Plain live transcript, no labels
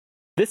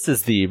This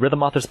is the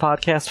Rhythm Authors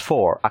Podcast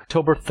for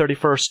October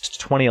 31st,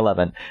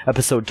 2011,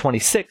 episode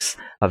 26,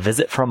 A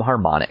Visit from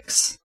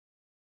Harmonix.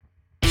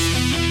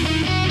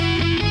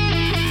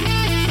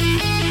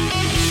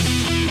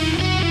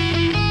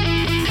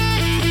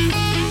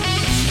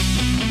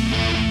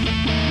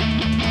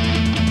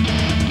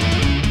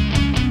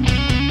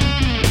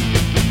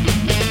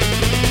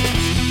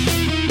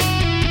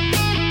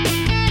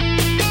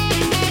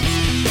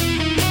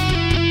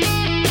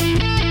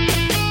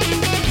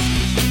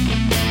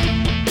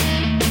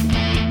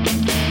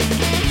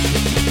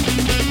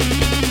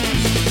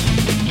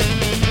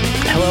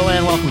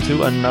 Welcome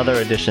to another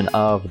edition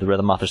of the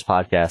Rhythm Authors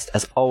Podcast.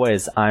 As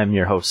always, I'm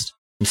your host,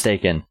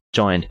 Mistaken,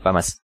 joined by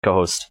my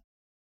co-host,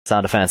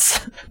 Sound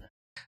Defense.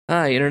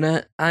 Hi,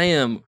 Internet. I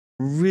am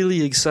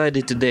really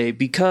excited today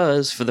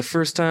because for the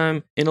first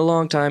time in a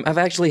long time, I've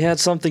actually had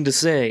something to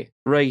say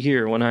right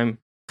here when I'm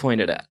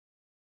pointed at.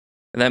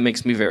 And that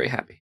makes me very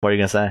happy. What are you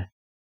going to say?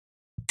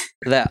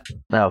 That.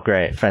 Oh,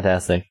 great.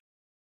 Fantastic.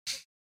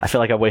 I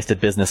feel like I wasted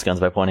business guns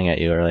by pointing at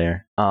you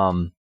earlier.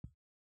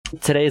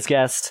 Today's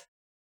guest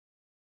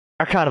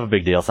are kind of a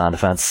big deal, Sound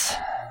Defense.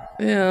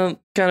 Yeah,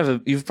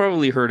 you've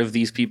probably heard of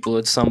these people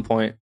at some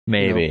point.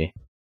 Maybe.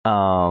 You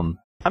know?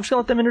 I'm just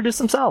gonna let them introduce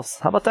themselves.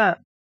 How about that?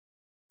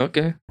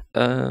 Okay.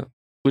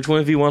 Which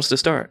one of you wants to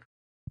start?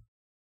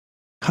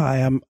 Hi,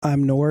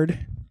 I'm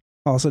Nord,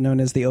 also known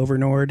as the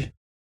Overnord,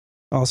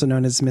 also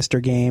known as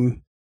Mr.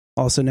 Game,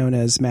 also known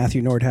as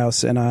Matthew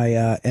Nordhaus, and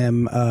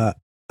I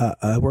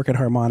work at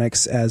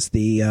Harmonix as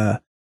the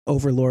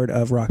Overlord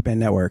of Rock Band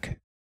Network.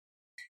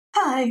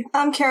 Hi,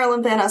 I'm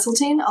Carolyn Van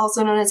Esseltine,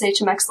 also known as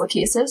HMX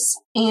Lachesis,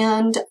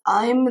 and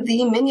I'm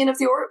the minion of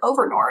the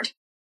Overnord.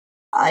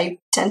 I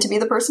tend to be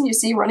the person you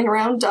see running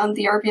around on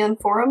the RBN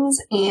forums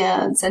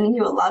and sending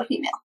you a lot of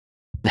email.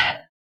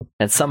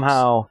 And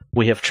somehow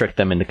we have tricked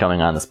them into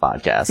coming on this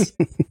podcast.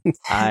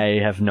 I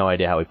have no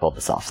idea how we pulled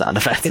this off, Sound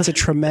Defense. It's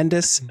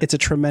a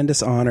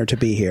tremendous honor to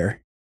be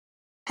here.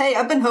 Hey,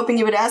 I've been hoping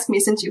you would ask me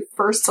since you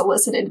first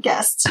solicited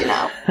guests, you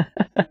know.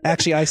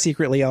 Actually, I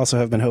secretly also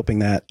have been hoping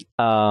that.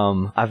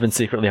 I've been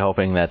secretly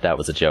hoping that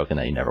was a joke and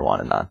that you never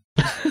wanted on.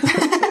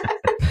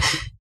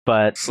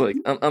 But it's like,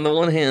 on the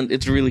one hand,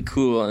 it's really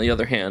cool. On the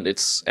other hand,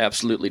 it's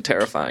absolutely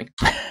terrifying.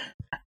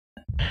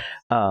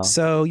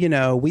 So,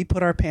 we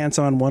put our pants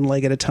on one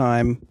leg at a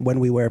time when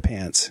we wear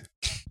pants.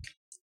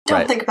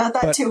 Don't think about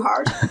that too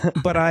hard.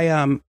 But I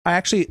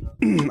actually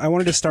I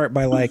wanted to start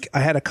by I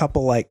had a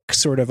couple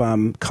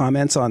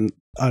comments on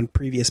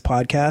previous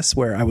podcasts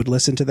where I would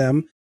listen to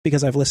them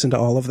because I've listened to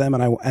all of them,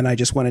 and I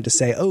just wanted to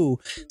say,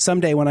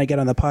 someday when I get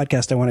on the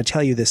podcast, I want to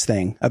tell you this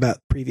thing about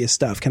previous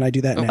stuff. Can I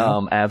do that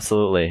now?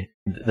 Absolutely.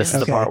 This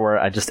is the part where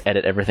I just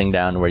edit everything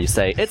down where you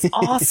say, it's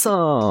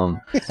awesome!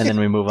 And then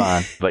we move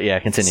on. But yeah,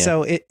 continue.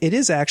 So it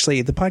is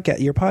actually, the podcast,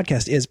 your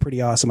podcast is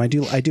pretty awesome. I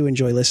do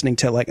enjoy listening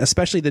to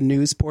especially the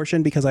news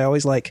portion, because I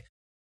always like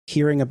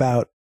hearing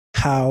about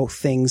how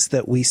things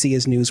that we see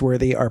as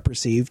newsworthy are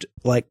perceived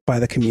by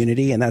the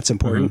community, and that's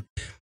important.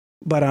 Mm-hmm.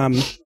 But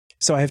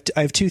so I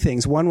have two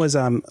things. One was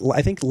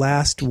I think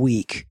last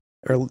week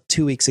or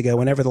 2 weeks ago,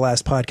 whenever the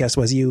last podcast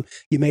was, you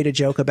made a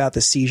joke about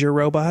the seizure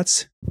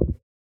robots.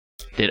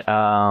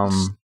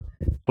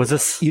 Was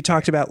this? You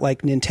talked about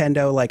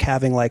Nintendo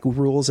having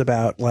rules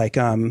about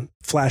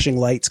flashing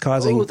lights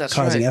causing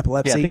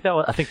epilepsy.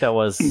 Yeah, I think that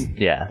was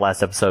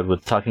last episode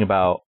with talking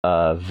about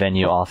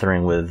venue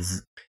authoring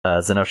with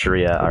Zeno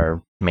Sharia,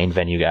 our main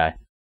venue guy.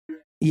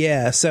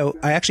 Yeah, so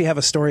I actually have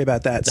a story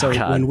about that. So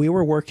when we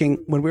were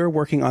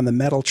working on the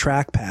Metal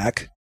Track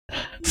Pack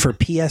for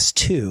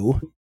PS2,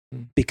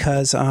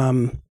 because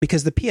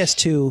the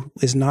PS2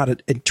 is not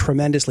a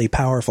tremendously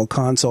powerful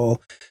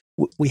console,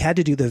 we had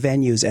to do the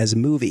venues as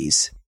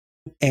movies.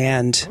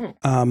 And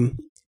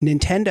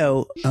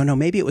Nintendo,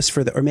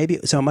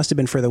 so it must have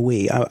been for the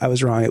Wii. I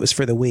was wrong. It was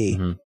for the Wii.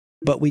 Mm-hmm.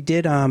 But we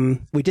did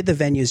the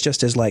venues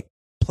just as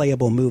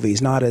playable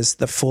movies, not as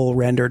the full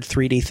rendered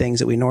 3D things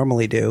that we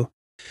normally do.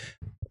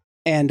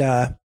 And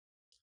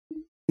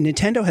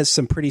Nintendo has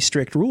some pretty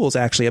strict rules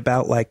actually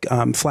about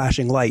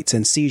flashing lights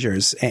and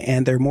seizures,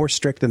 and they're more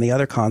strict than the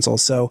other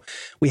consoles. So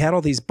we had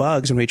all these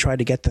bugs when we tried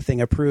to get the thing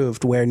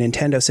approved, where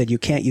Nintendo said you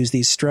can't use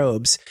these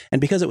strobes,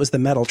 and because it was the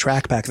Metal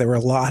Track Pack, there were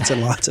lots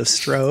and lots of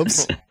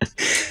strobes.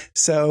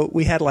 So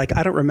we had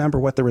I don't remember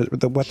what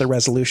the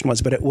resolution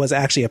was, but it was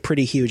actually a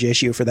pretty huge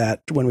issue for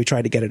that when we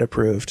tried to get it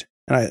approved.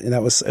 And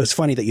it was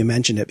funny that you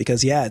mentioned it,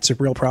 because it's a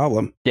real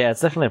problem. Yeah,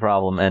 it's definitely a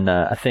problem, and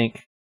I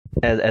think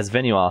as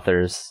venue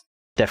authors,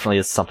 definitely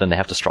is something they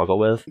have to struggle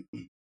with,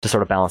 to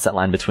sort of balance that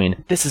line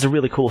between this is a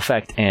really cool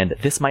effect and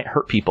this might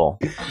hurt people.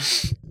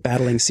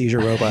 Battling seizure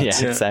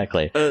robots. Yeah,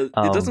 exactly. It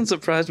doesn't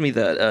surprise me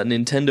that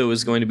Nintendo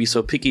is going to be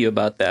so picky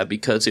about that,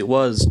 because it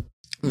was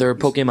their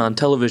Pokemon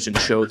television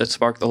show that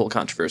sparked the whole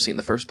controversy in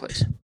the first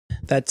place.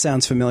 That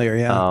sounds familiar,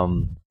 yeah.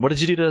 What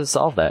did you do to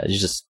solve that? Did you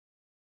just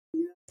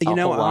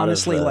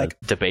honestly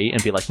debate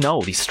and be like,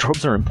 no, these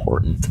strobes are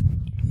important?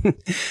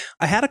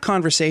 I had a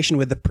conversation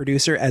with the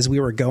producer as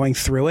we were going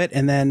through it,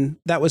 and then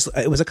it was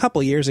a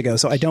couple years ago,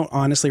 so I don't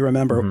honestly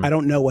remember. Mm-hmm. I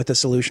don't know what the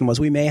solution was.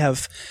 We may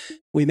have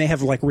we may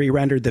have like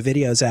re-rendered the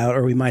videos out,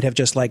 or we might have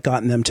just like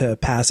gotten them to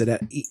pass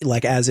it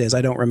like as is.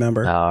 I don't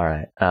remember. All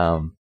right.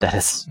 That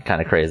is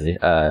kind of crazy.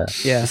 Yeah.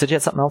 You said you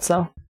had something else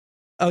though?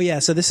 Oh yeah.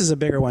 So this is a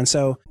bigger one.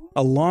 So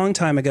a long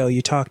time ago,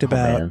 you talked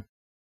about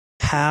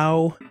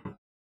how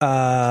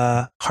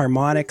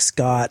Harmonix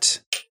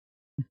got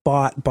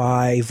bought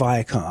by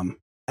Viacom,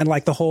 and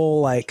like the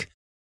whole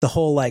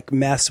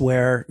mess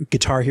where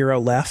Guitar Hero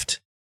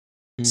left.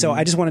 Mm-hmm. So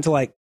I just wanted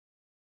to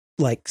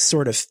like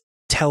sort of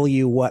tell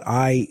you what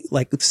I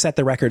like, set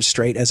the record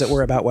straight, as it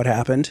were, about what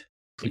happened.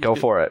 Go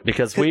for it,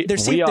 because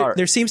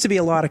there seems to be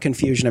a lot of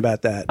confusion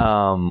about that.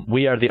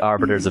 We are the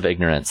arbiters of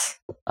ignorance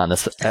on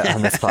this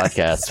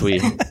podcast.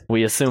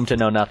 We assume to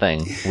know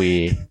nothing.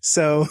 We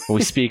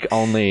speak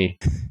only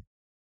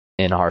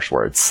in harsh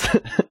words.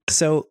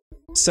 So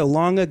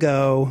long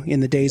ago,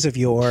 in the days of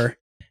yore,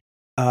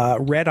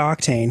 Red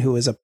Octane, who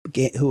was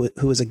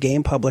a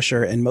game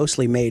publisher and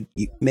mostly made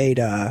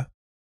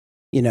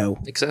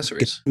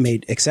accessories.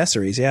 Made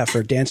accessories,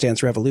 for Dance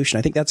Dance Revolution.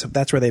 I think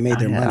that's where they made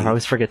their money. I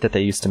always forget that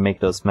they used to make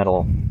those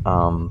metal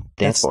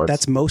dance boards.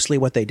 That's mostly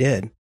what they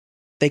did.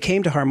 They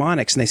came to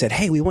Harmonix and they said,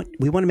 "Hey, we want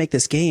to make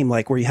this game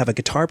like where you have a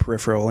guitar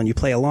peripheral and you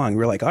play along."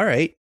 We're like, "All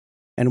right,"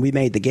 and we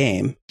made the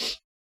game.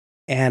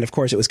 And of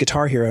course, it was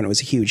Guitar Hero, and it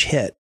was a huge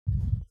hit.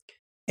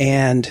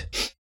 And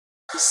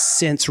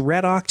since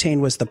Red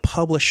Octane was the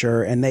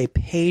publisher and they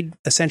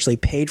essentially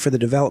paid for the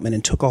development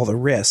and took all the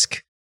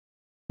risk,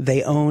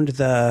 they owned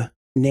the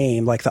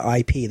name, like the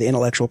IP, the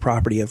intellectual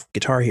property of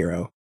Guitar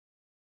Hero.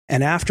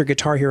 And after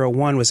Guitar Hero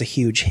 1 was a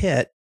huge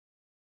hit,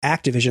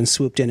 Activision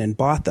swooped in and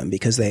bought them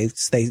because they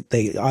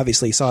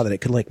obviously saw that it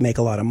could like make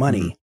a lot of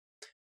money. Mm-hmm.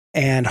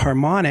 And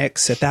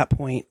Harmonix at that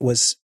point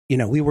was,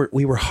 we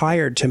were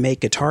hired to make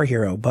Guitar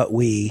Hero, but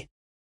we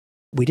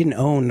didn't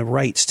own the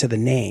rights to the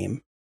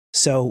name.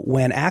 So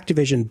when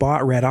Activision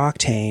bought Red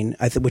Octane,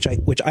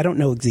 which I don't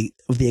know the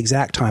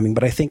exact timing,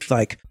 but I think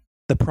like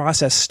the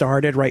process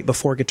started right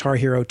before Guitar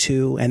Hero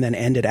 2 and then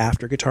ended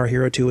after Guitar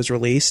Hero 2 was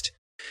released.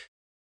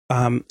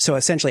 So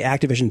essentially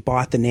Activision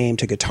bought the name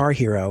to Guitar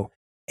Hero,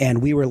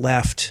 and we were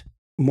left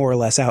more or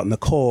less out in the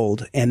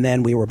cold, and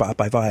then we were bought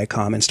by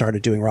Viacom and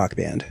started doing Rock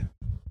Band.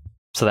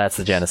 So that's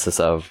the genesis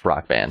of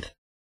Rock Band.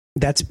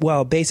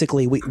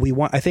 Basically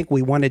I think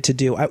we wanted to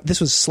do,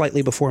 this was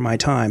slightly before my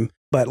time,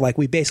 but like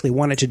we basically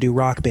wanted to do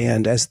Rock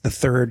Band as the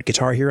third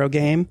Guitar Hero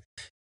game.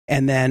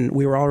 And then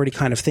we were already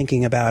kind of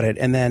thinking about it.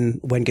 And then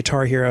when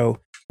Guitar Hero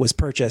was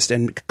purchased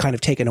and kind of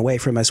taken away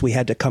from us, we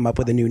had to come up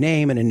with a new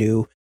name and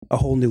a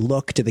whole new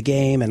look to the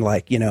game. And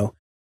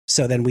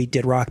so then we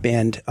did Rock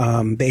Band,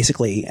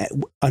 basically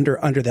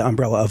under the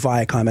umbrella of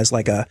Viacom as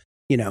like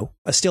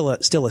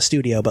still a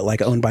studio, but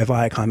like owned by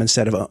Viacom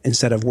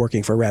instead of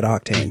working for Red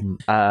Octane.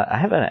 I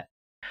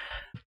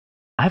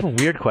have a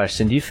weird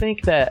question. Do you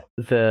think that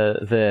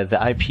the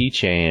IP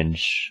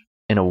change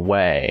in a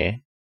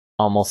way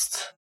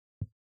almost,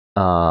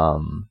 I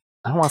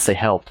don't want to say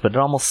helped, but it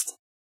almost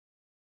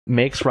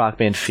makes Rock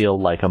Band feel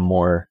like a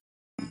more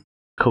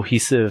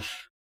cohesive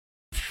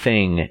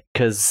thing?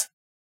 Because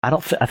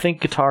I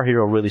think Guitar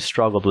Hero really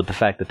struggled with the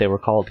fact that they were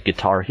called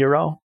Guitar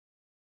Hero.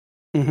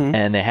 Mm-hmm.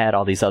 And they had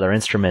all these other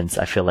instruments.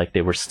 I feel like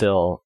they were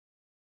still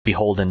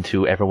beholden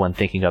to everyone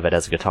thinking of it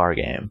as a guitar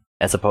game,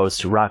 as opposed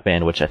to Rock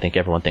Band, which I think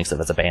everyone thinks of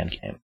as a band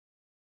game.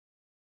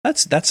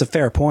 That's a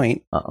fair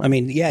point. I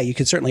mean, yeah, you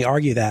could certainly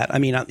argue that. I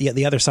mean,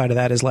 the other side of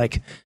that is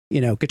like,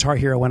 Guitar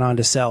Hero went on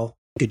to sell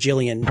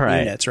gajillion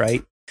units,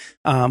 right?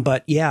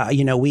 But yeah,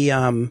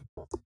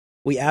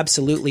 we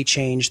absolutely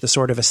changed the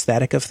sort of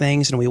aesthetic of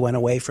things, and we went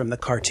away from the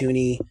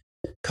cartoony,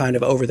 kind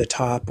of over the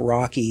top,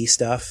 rocky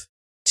stuff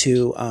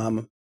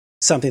to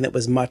something that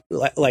was much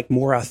like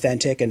more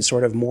authentic and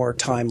sort of more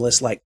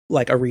timeless, like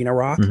arena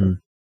rock. Mm-hmm.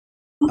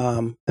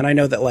 And I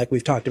know that like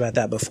we've talked about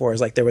that before.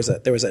 Is like there was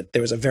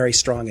a very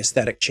strong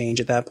aesthetic change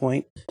at that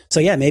point. So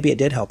yeah, maybe it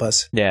did help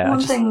us. Yeah.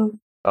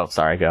 Oh,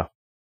 sorry. Go.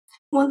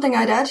 One thing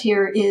I'd add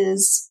here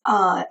is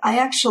I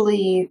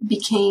actually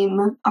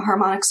became a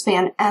Harmonix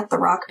fan at the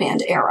Rock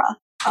Band era.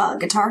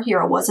 Guitar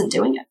Hero wasn't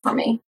doing it for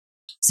me.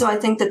 So I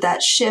think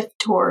that shift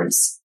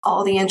towards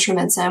all the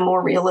instruments and a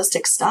more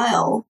realistic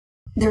style,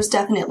 there's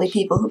definitely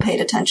people who paid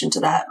attention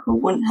to that who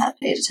wouldn't have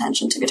paid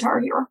attention to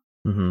Guitar Hero.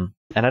 Mm-hmm.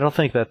 And I don't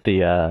think that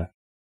the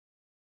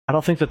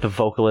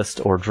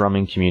vocalist or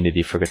drumming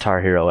community for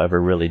Guitar Hero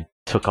ever really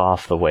took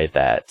off the way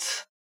that,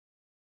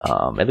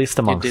 at least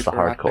amongst the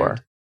hardcore.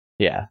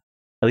 Yeah.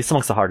 At least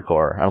amongst the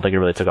hardcore, I don't think it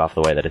really took off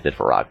the way that it did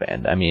for Rock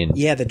Band. I mean...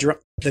 Yeah,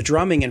 the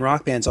drumming in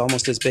Rock Band's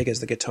almost as big as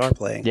the guitar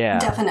playing. Yeah.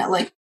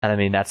 Definitely. And I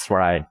mean, that's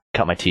where I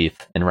cut my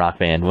teeth in Rock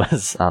Band,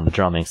 was on the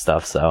drumming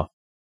stuff, so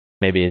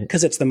maybe...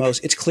 Because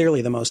it's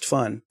clearly the most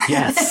fun.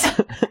 Yes.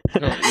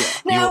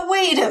 Now,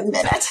 wait a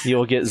minute. You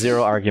will get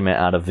zero argument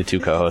out of the two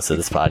co-hosts of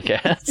this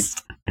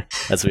podcast,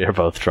 as we are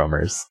both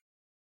drummers.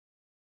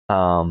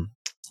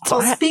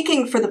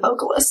 Speaking for the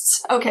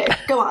vocalists. Okay,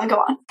 go on.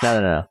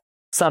 No.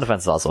 Sound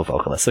Defense is also a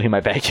vocalist, so he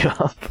might back you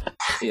up.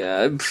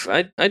 Yeah,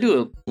 I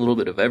do a little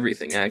bit of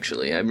everything,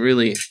 actually. I'm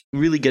really,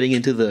 really getting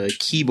into the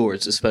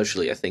keyboards,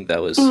 especially. I think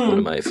that was one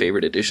of my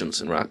favorite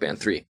additions in Rock Band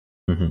 3.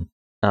 Mm-hmm.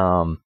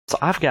 So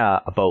I've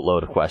got a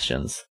boatload of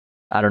questions.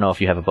 I don't know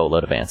if you have a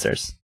boatload of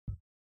answers.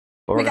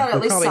 But we got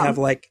at least probably some. have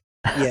like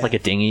a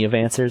dinghy of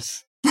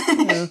answers.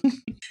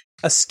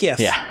 A skiff.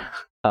 Yeah.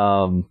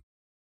 But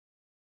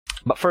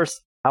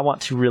first, I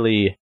want to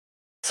really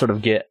sort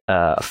of get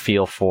a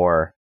feel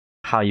for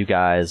how you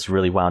guys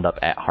really wound up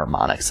at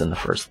Harmonix in the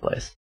first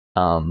place.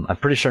 I'm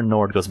pretty sure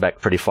Nord goes back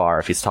pretty far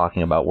if he's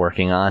talking about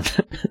working on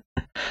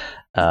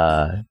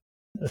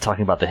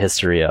talking about the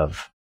history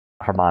of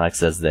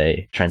Harmonix as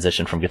they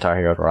transitioned from Guitar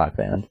Hero to Rock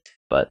Band.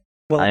 But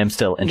I am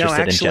still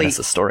interested in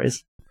Genesis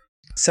stories.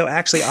 So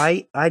actually,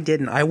 I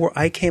didn't.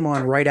 I came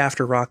on right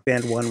after Rock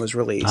Band 1 was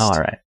released. Oh, all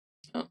right.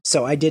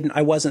 So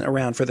I wasn't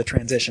around for the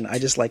transition. I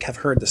just have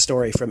heard the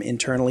story from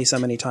internally so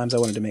many times. I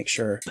wanted to make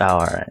sure. Oh,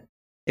 all right.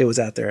 It was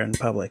out there in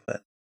public.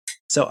 But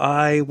so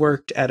I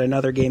worked at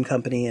another game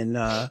company in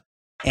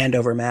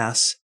Andover,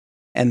 Mass.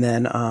 And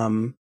then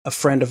a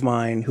friend of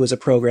mine who was a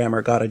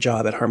programmer got a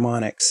job at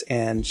Harmonix,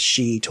 and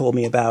she told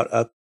me about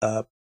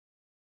a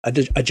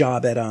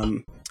job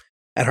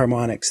at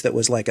Harmonix that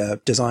was like a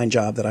design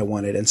job that I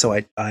wanted, and so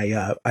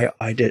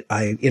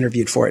I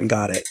interviewed for it and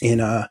got it in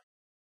it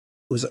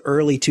was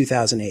early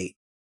 2008.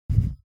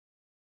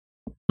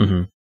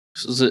 Mm-hmm.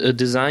 So it was a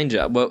design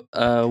job.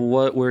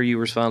 What were you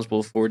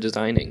responsible for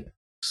designing?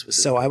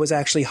 So I was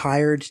actually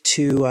hired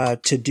to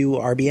do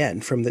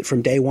RBN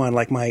from day one.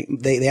 Like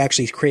they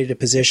actually created a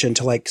position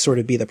to like sort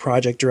of be the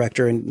project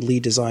director and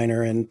lead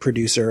designer and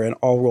producer, and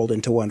all rolled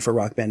into one for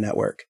Rock Band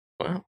Network.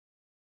 Wow.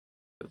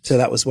 So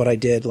that was what I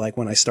did like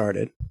when I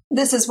started.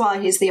 This is why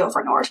he's the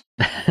Overnord.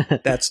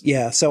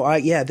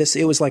 So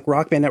it was like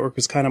Rock Band Network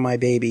was kind of my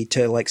baby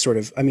to like sort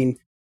of, I mean,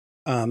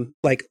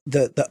 like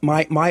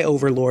my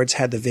overlords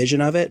had the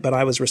vision of it, but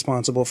I was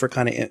responsible for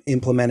kind of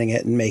implementing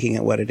it and making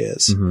it what it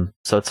is. Mm-hmm.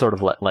 So it's sort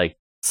of like,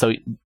 so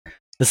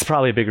this is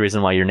probably a big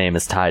reason why your name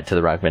is tied to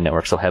the Rock Band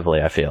Network so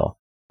heavily, I feel.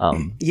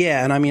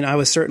 Yeah. And I mean, I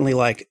was certainly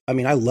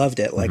I loved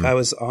it. Like I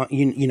was on,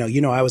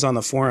 I was on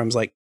the forums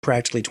like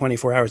practically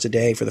 24 hours a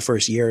day for the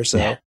first year or so.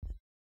 Yeah.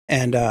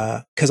 And,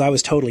 cause I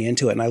was totally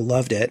into it and I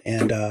loved it.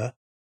 And,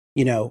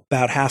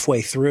 about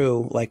halfway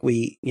through, like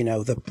we,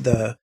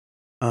 the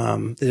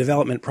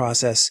development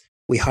process,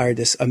 we hired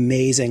this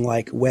amazing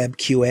like web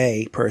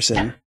QA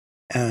person.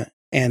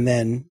 And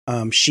then,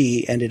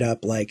 she ended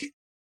up like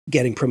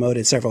getting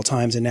promoted several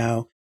times, and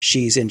now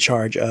she's in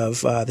charge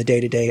of, the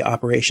day-to-day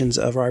operations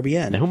of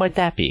RBN. And who might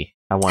that be?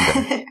 I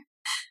wonder.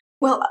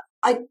 Well,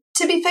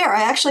 to be fair,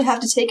 I actually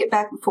have to take it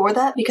back before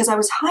that, because I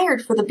was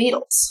hired for the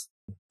Beatles,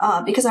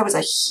 because I was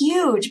a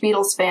huge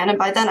Beatles fan. And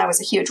by then I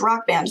was a huge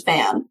Rock Band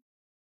fan.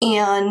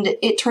 And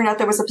it turned out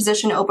there was a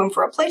position open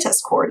for a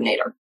playtest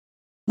coordinator.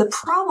 The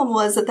problem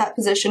was that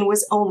position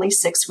was only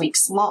 6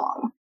 weeks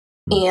long.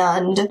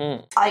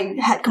 And I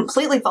had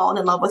completely fallen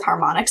in love with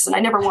Harmonix, and I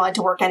never wanted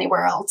to work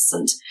anywhere else.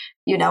 And,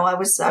 I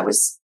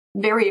was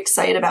very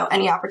excited about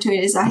any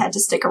opportunities I had to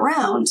stick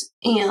around.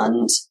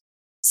 And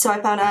so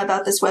I found out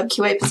about this web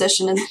QA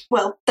position, and,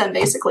 well, then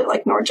basically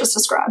like Nord just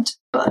described.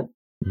 But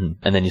And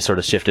then you sort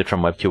of shifted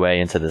from web QA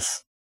into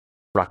this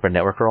Rock Band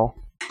Network role?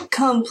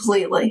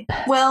 Completely.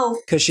 Well,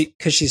 because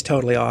she's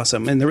totally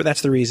awesome, and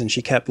that's the reason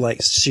she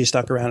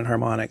stuck around in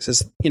Harmonix.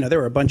 Is there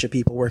were a bunch of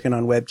people working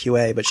on web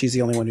QA, but she's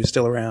the only one who's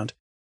still around.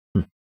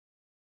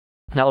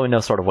 Now that we know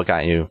sort of what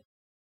got you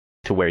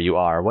to where you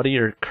are, what are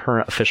your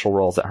current official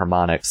roles at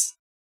Harmonix,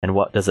 and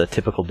what does a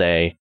typical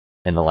day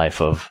in the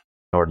life of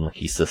Nord and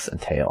Lachesis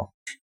entail?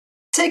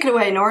 Take it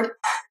away, Nord.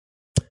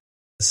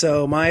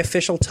 So my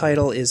official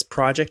title is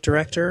project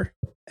director.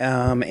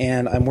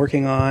 And I'm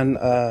working on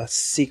a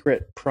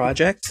secret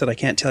project that I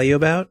can't tell you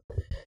about.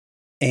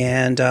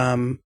 And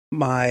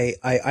I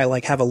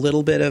like have a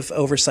little bit of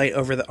oversight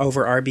over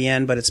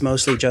RBN, but it's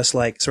mostly just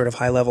like sort of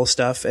high level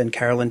stuff, and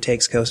Carolyn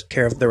takes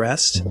care of the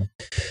rest. Mm-hmm.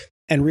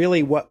 And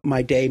really what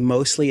my day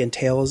mostly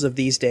entails of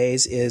these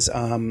days is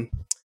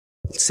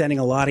sending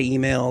a lot of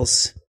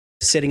emails,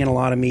 sitting in a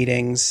lot of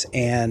meetings,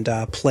 and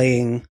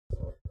playing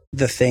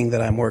the thing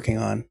that I'm working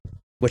on,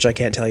 which I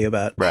can't tell you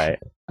about. Right.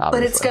 Obviously.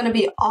 But it's going to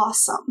be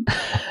awesome.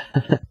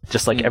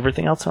 Just like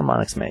everything else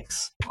Harmonix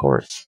makes, of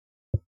course.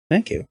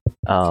 Thank you.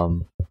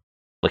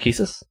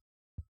 Lachesis?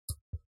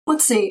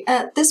 Let's see.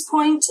 At this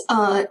point,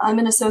 I'm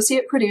an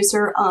associate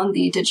producer on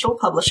the digital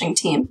publishing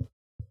team,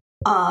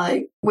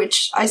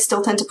 which I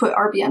still tend to put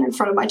RBN in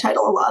front of my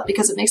title a lot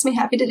because it makes me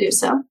happy to do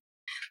so.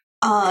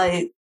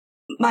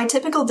 My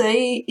typical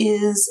day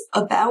is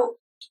about,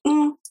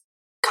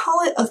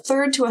 call it a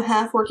third to a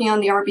half working on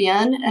the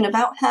RBN and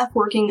about half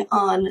working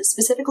on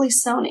specifically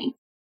Sony.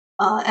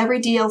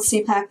 Every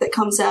DLC pack that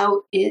comes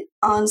out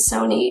on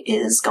Sony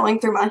is going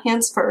through my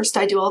hands first.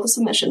 I do all the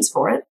submissions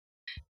for it.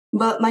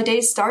 But my day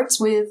starts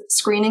with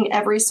screening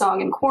every song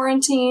in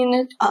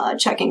quarantine,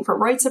 checking for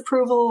rights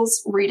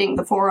approvals, reading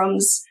the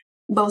forums,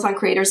 both on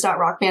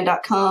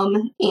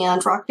creators.rockband.com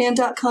and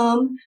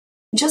rockband.com.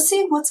 Just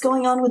seeing what's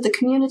going on with the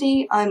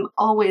community. I'm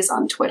always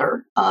on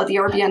Twitter. The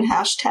RBN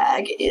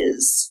hashtag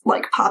is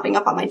like popping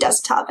up on my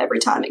desktop every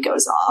time it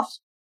goes off.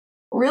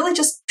 Really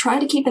just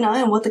trying to keep an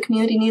eye on what the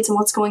community needs and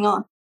what's going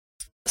on.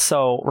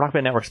 So Rock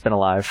Band Network's been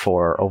alive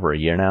for over a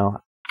year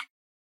now.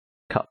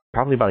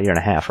 Probably about a year and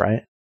a half,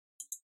 right?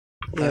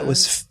 It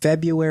was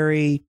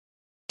February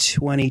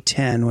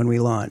 2010 when we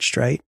launched,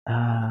 right?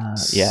 Yeah,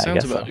 Sounds I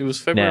guess about. so. It was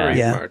February,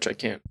 Yeah. March. I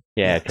can't.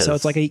 Yeah, So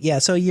it's like a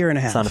year and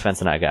a half. Sound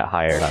Defense and I got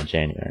hired on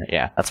January.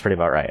 Yeah, that's pretty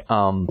about right.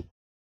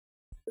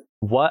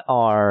 What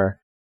are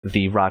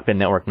the Rock Band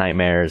Network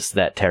nightmares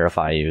that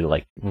terrify you?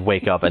 Like,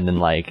 wake up and then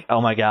like,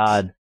 oh my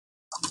god,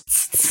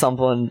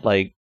 someone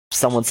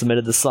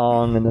submitted the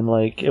song and then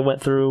like it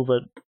went through,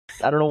 but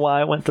I don't know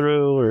why it went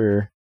through,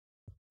 or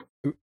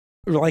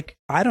like,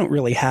 I don't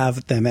really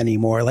have them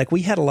anymore. Like,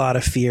 we had a lot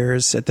of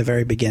fears at the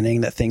very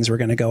beginning that things were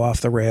going to go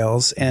off the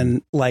rails,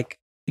 and like,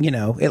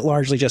 it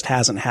largely just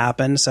hasn't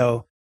happened.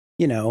 So,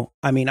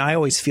 I mean, I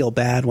always feel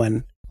bad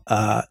when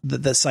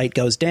the site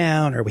goes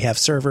down or we have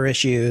server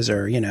issues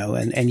or,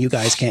 and you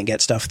guys can't get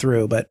stuff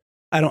through, but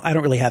I don't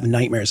really have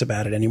nightmares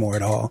about it anymore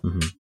at all.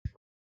 Mm-hmm.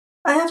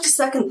 I have to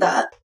second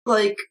that.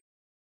 Like,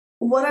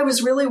 what I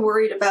was really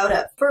worried about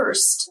at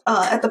first,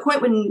 at the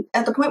point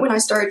when I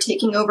started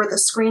taking over the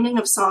screening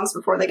of songs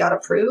before they got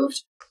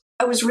approved,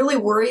 I was really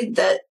worried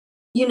that,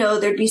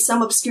 there'd be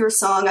some obscure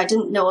song I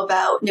didn't know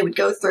about and it would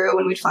go through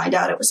and we'd find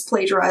out it was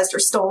plagiarized or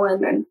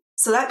stolen. And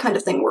so that kind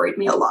of thing worried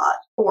me a lot.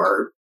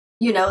 Or,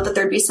 that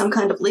there'd be some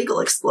kind of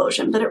legal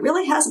explosion, but it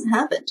really hasn't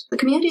happened. The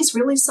community's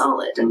really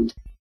solid. And,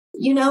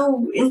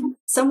 in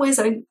some ways,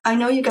 I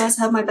know you guys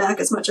have my back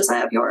as much as I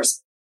have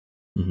yours.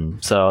 Mm-hmm.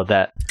 So All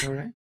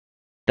right.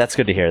 that's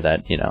good to hear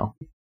that,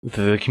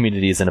 the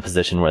community is in a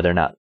position where they're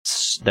not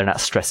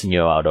stressing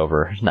you out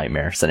over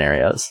nightmare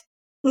scenarios.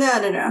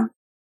 No.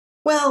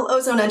 Well,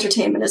 Ozone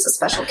Entertainment is a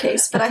special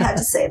case, but I had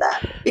to say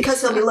that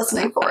because he'll be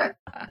listening for it.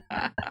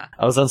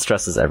 Ozone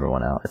stresses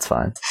everyone out. It's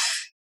fine.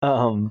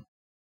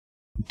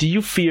 Do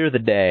you fear the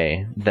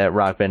day that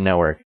Rock Band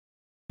Network,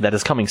 that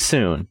is coming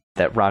soon,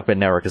 that Rock Band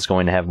Network is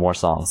going to have more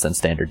songs than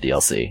standard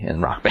DLC in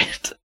Rock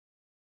Band?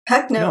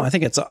 Heck no. No, I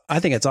think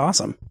it's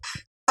awesome.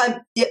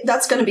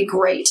 That's going to be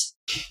great.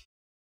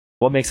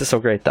 What makes it so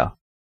great, though?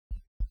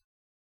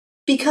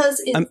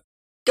 Because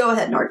go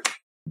ahead, Nord.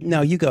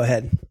 No, you go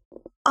ahead.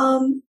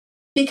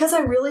 Because I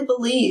really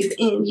believe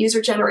in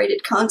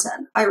user-generated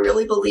content. I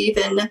really believe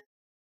in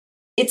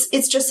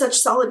it's just such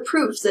solid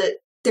proof that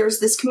there's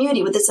this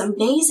community with this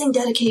amazing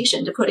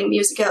dedication to putting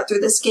music out through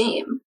this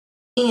game.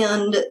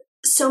 And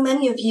so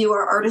many of you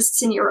are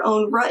artists in your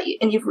own right,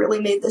 and you've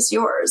really made this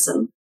yours.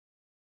 And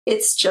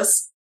it's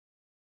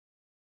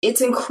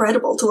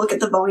incredible to look at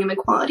the volume and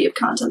quality of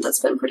content that's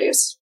been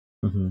produced.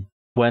 Mm-hmm.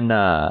 When,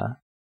 I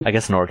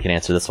guess Nord can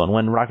answer this one.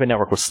 When Rock Band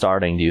Network was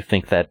starting, do you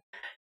think that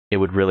it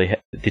would really,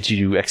 did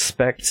you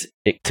expect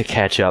it to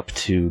catch up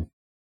to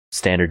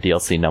standard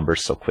DLC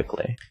numbers so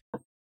quickly?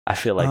 I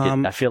feel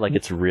like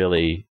it's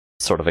really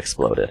sort of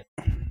exploded.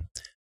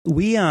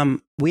 We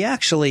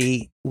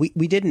actually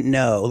didn't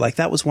know, like,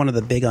 that was one of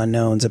the big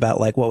unknowns about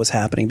like what was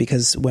happening,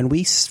 because when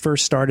we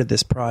first started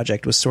this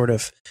project was sort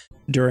of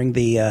during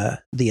the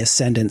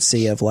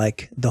ascendancy of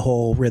like the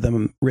whole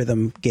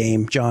rhythm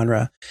game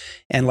genre,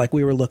 and like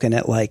we were looking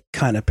at like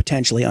kind of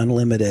potentially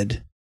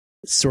unlimited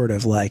sort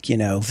of like,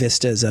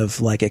 vistas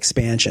of like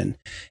expansion.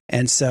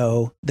 And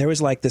so there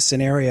was like this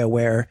scenario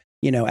where,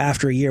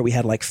 after a year we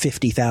had like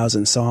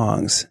 50,000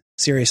 songs.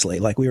 Seriously,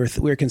 like we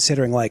were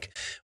considering like,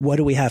 what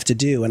do we have to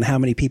do and how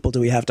many people do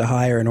we have to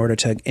hire in order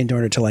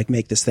to like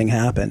make this thing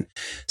happen?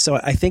 So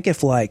I think if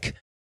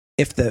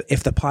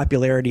the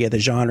popularity of the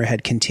genre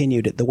had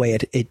continued the way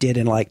it did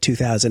in like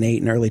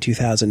 2008 and early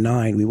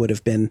 2009, we would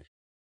have been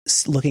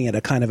looking at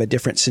a kind of a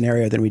different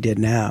scenario than we did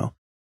now.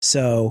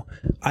 So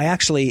I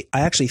actually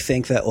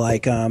think that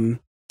like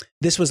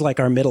this was like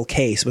our middle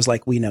case, was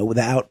like,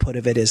 the output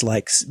of it is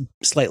like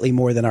slightly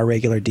more than our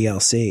regular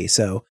DLC.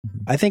 So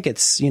I think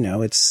it's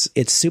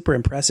super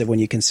impressive when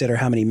you consider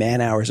how many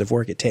man hours of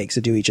work it takes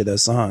to do each of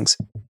those songs.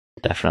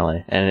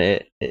 Definitely.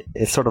 And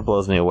it sort of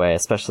blows me away,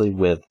 especially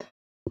with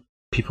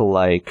people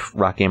like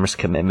Rock Gamer's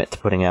commitment to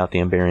putting out the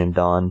Emberium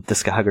Dawn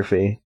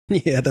discography.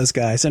 Yeah, those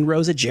guys, and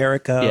Rosa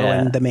Jericho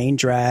and the Main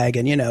Drag,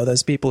 and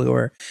those people who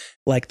are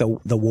like the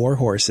war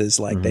horses.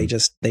 Like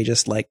mm-hmm. they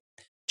just like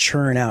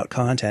churn out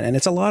content, and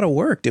it's a lot of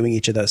work doing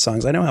each of those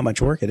songs. I know how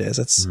much work it is.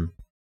 It's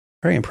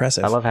very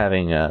impressive. I love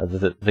having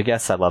the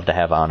guests I love to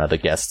have on are the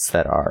guests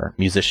that are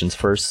musicians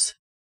first,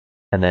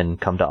 and then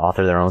come to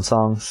author their own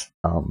songs.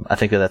 I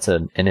think that's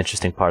an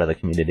interesting part of the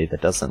community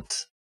that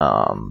doesn't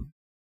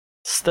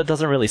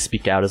really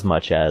speak out as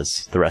much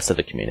as the rest of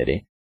the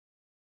community.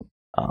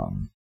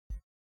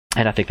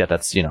 And I think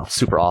that's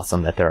super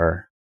awesome that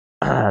there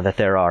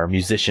are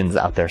musicians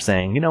out there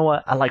saying, you know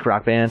what, I like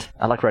Rock Band,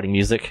 I like writing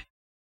music,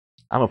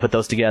 I'm gonna put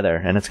those together,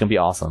 and it's gonna be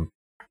awesome.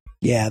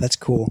 Yeah, that's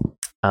cool.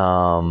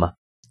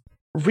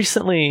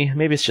 Recently,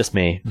 maybe it's just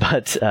me,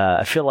 but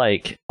I feel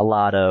like a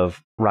lot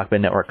of Rock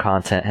Band Network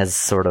content has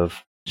sort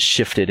of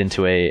shifted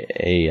into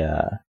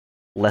a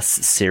less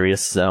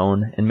serious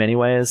zone in many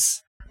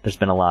ways. There's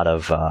been a lot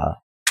of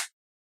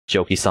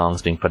jokey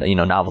songs being put,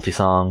 novelty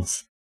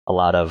songs, a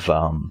lot of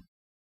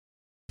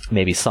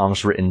maybe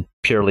songs written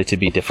purely to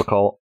be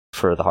difficult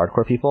for the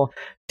hardcore people.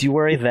 Do you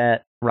worry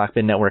that Rock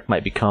Band Network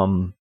might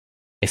become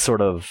a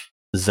sort of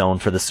zone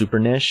for the super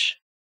niche,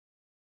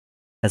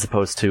 as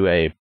opposed to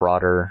a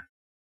broader,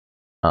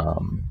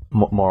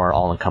 more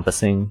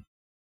all-encompassing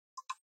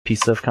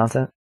piece of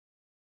content?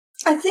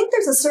 I think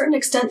there's a certain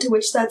extent to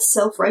which that's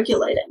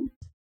self-regulating.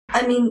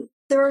 I mean,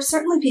 there are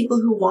certainly people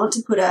who want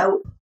to put out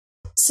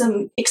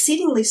some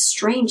exceedingly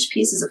strange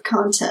pieces of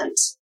content.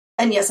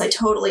 And yes, I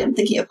totally am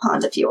thinking of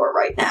Pondifior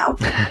right now.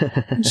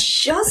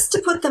 Just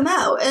to put them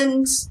out.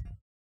 And,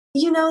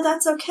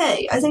 that's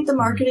okay. I think the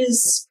market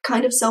is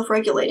kind of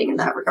self-regulating in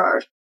that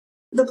regard.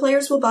 The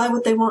players will buy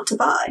what they want to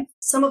buy.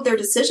 Some of their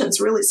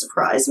decisions really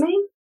surprise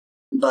me,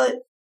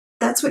 but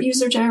that's what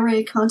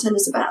user-generated content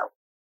is about.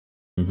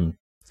 Mm-hmm.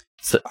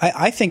 So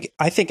I think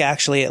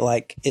actually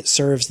it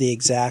serves the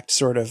exact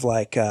sort of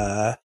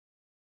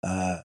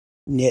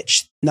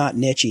niche, not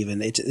niche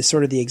even. It's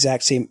sort of the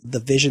exact same. The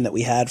vision that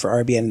we had for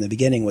RBN in the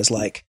beginning was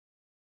like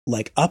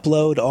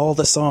upload all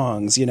the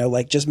songs,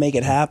 just make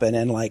it happen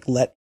and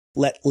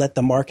let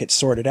the market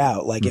sort it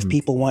out. If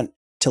people want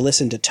to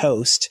listen to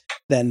Toast,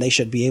 then they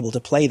should be able to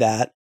play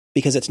that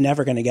because it's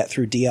never going to get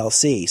through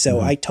DLC.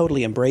 So I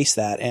totally embrace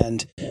that,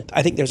 and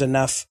I think there's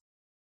enough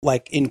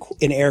in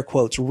air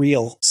quotes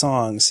real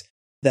songs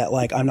that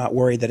I'm not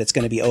worried that it's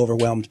going to be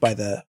overwhelmed by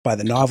the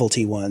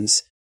novelty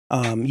ones.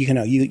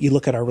 You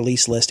look at our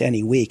release list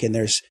any week and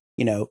there's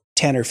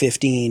 10 or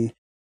 15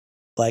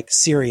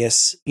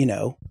 serious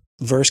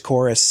verse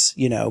chorus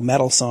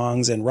metal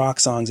songs and rock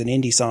songs and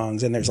indie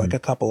songs, and there's a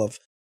couple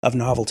of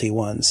novelty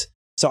ones.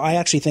 So I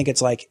actually think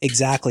it's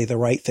exactly the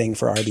right thing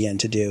for RBN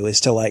to do is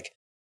to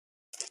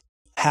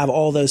have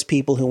all those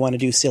people who want to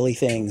do silly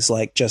things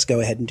just go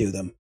ahead and do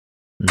them.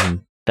 Mm-hmm.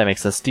 That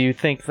makes sense. Do you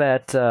think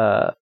that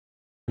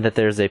that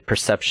there's a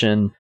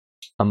perception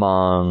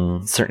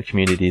among certain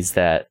communities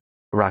that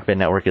Rock Band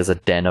Network is a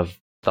den of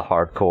the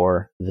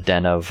hardcore, the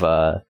den of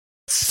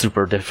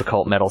super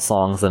difficult metal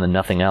songs and then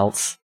nothing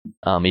else?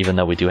 Even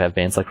though we do have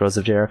bands like Rose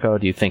of Jericho,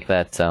 do you think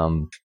that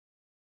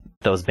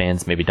those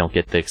bands maybe don't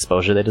get the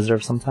exposure they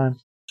deserve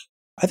sometimes?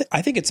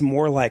 I think it's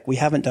more we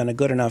haven't done a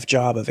good enough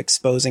job of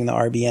exposing the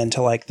RBN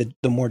to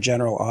the more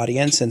general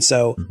audience, and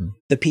so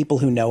the people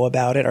who know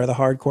about it are the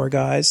hardcore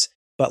guys.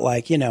 But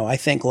I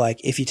think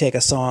if you take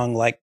a song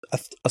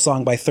a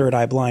song by Third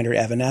Eye Blind or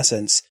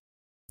Evanescence,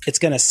 it's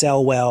going to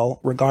sell well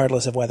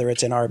regardless of whether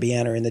it's in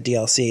RBN or in the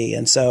DLC,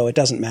 and so it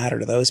doesn't matter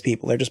to those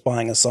people. They're just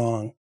buying a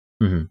song.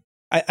 Mm-hmm.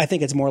 I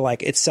think it's more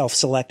it's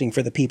self-selecting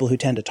for the people who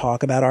tend to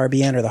talk about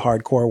RBN or the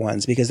hardcore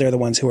ones, because they're the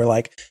ones who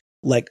are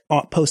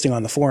posting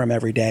on the forum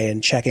every day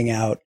and checking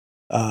out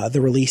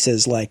the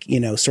releases,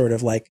 sort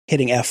of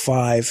hitting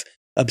F5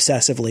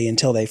 obsessively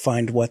until they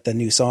find what the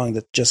new song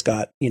that just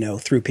got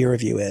through peer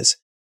review is.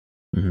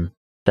 Mm-hmm.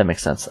 That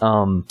makes sense.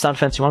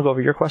 Soundfence, you want to go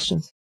over your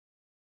questions?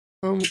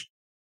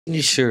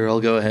 Sure, I'll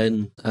go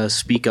ahead and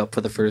speak up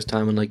for the first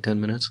time in 10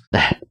 minutes.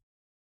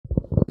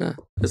 No,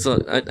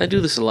 I do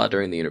this a lot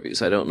during the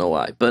interviews. I don't know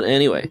why, but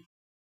anyway,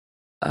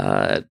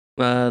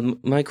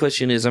 my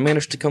question is: I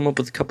managed to come up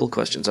with a couple of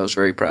questions. I was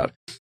very proud.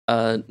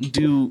 It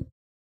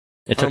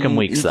took him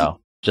weeks, though.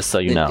 Just so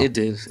you know, it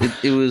did.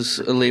 It was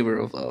a labor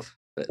of love.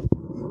 But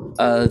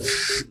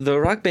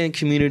the Rock Band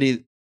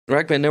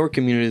Network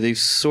community, they've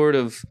sort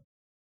of,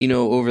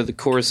 over the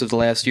course of the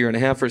last year and a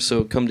half or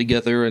so, come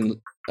together and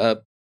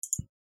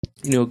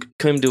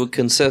come to a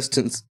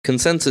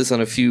consensus on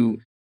a few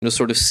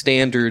sort of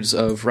standards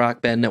of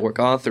Rock Band Network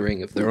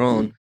authoring of their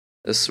own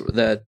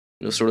that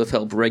sort of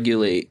help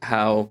regulate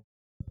how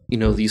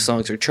these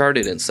songs are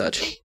charted and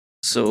such.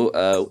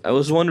 So I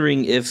was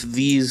wondering if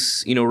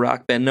these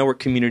Rock Band Network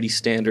community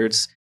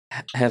standards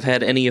have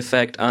had any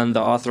effect on the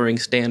authoring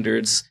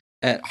standards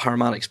at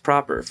Harmonix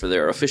proper for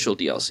their official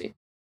DLC.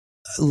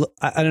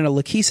 I don't know.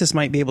 Lachesis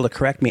might be able to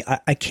correct me.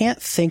 I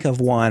can't think of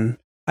one.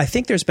 I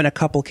think there's been a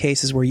couple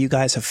cases where you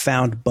guys have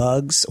found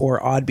bugs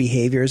or odd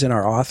behaviors in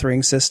our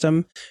authoring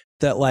system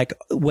that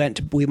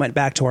we went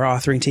back to our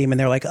authoring team and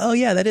they're like, oh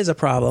yeah, that is a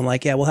problem.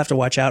 Yeah, we'll have to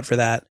watch out for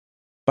that.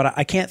 But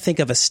I can't think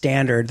of a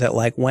standard that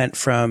went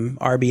from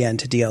RBN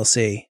to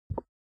DLC.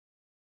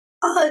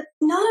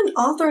 Not an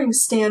authoring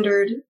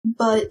standard,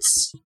 but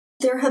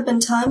there have been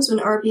times when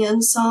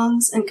RBN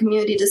songs and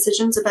community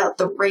decisions about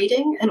the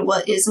rating and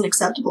what is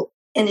acceptable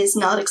and is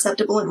not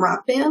acceptable in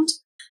Rock Band,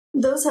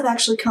 those have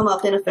actually come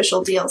up in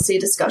official DLC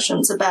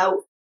discussions about,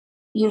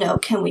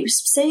 can we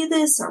say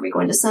this? Are we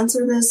going to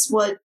censor this?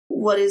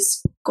 What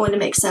is going to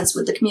make sense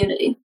with the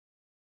community?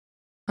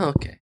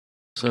 Okay.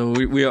 So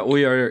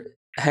we are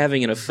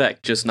having an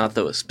effect, just not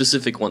the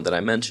specific one that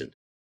I mentioned.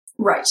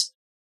 Right.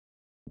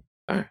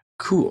 All right.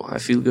 Cool. I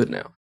feel good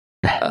now.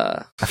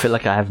 I feel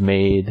like I have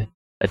made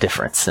a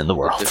difference in the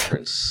world.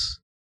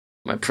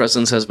 My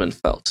presence has been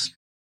felt.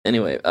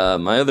 Anyway,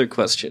 my other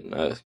question,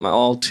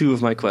 all two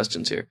of my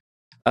questions here.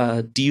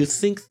 Do you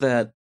think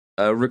that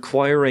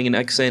requiring an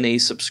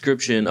XNA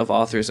subscription of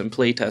authors and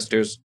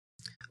playtesters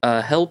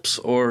helps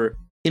or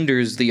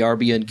hinders the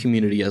RBN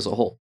community as a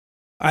whole?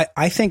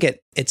 I think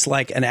it's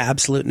an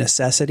absolute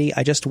necessity.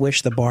 I just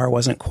wish the bar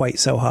wasn't quite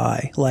so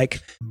high.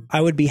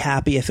 I would be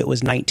happy if it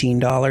was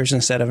 $19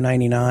 instead of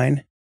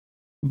 $99.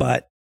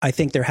 but I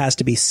think there has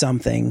to be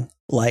something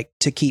like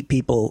to keep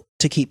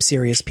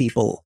serious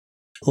people,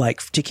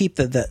 like to keep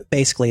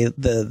basically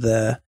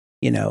the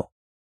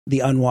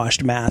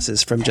unwashed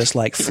masses from just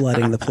like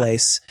flooding the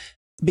place.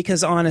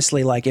 Because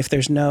honestly, like if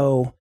there's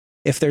no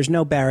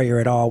barrier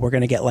at all, we're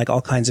going to get like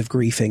all kinds of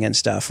griefing and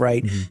stuff,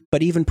 right? Mm-hmm.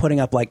 But even putting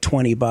up like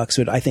 $20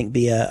 would, I think,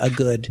 be a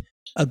good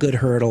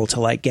hurdle to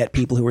like get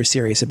people who are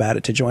serious about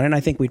it to join. And I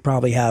think we'd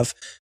probably have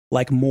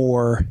like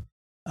more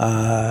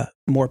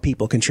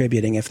people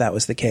contributing if that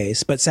was the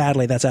case. But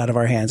sadly, that's out of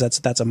our hands.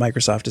 That's a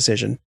Microsoft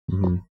decision.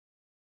 Mm-hmm.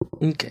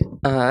 Okay.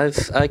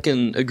 I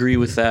can agree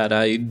with that.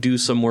 I do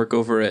some work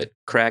over at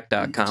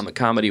crack.com, a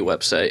comedy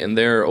website, and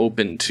they're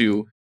open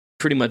to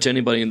pretty much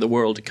anybody in the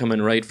world to come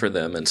and write for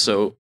them. And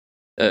so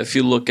if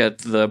you look at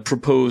the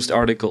proposed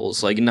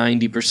articles, like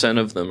 90%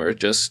 of them are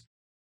just,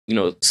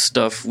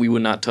 stuff we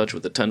would not touch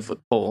with a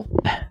 10-foot pole.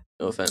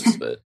 No offense,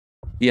 but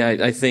yeah,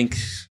 I think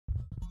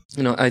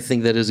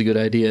that is a good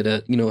idea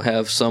to,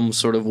 have some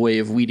sort of way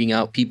of weeding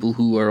out people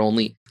who are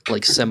only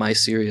like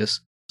semi-serious.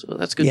 So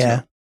that's good to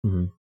know.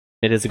 Mm-hmm.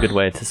 It is a good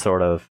way to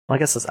sort of, I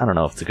guess I don't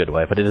know if it's a good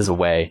way, but it is a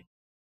way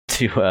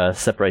to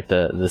separate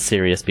the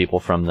serious people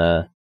from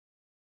the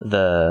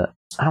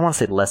I don't want to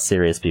say less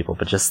serious people,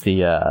 but just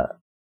the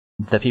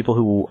people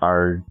who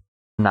are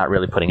not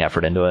really putting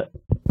effort into it.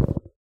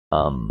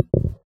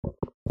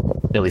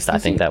 At least I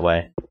think that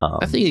way.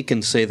 I think you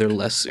can say they're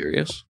less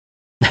serious.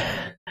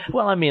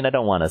 Well, I mean, I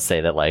don't want to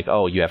say that like,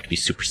 oh, you have to be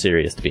super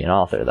serious to be an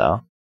author,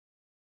 though.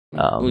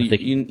 There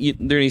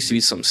needs to be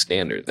some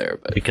standard there,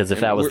 but because if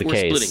that was the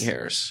case, we're splitting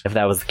hairs. If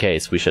that was the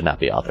case, we should not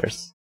be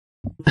authors.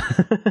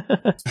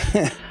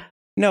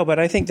 No, but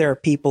I think there are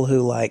people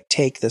who like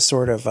take the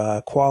sort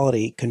of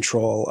quality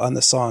control on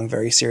the song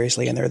very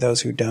seriously, and there are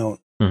those who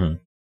don't. Mm-hmm.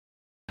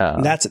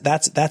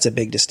 That's a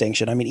big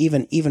distinction. I mean,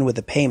 even with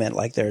the payment,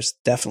 like there's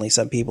definitely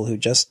some people who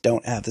just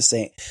don't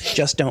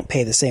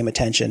pay the same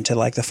attention to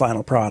like the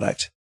final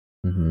product.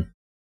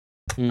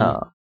 Mm-hmm.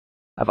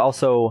 I've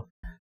also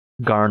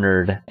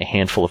garnered a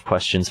handful of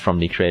questions from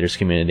the creators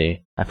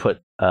community. I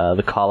put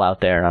the call out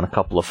there on a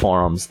couple of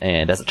forums,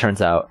 and as it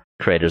turns out,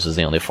 Creators was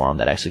the only forum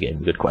that actually gave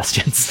me good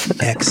questions.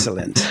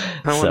 Excellent.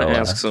 I want to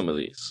ask some of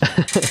these.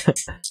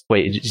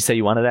 Wait, did you say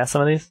you wanted to ask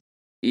some of these?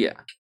 Yeah.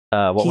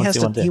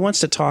 He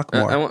wants to talk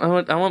more.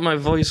 I want my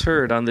voice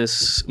heard on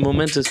this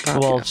momentous podcast.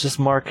 Well, just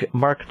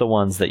mark the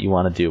ones that you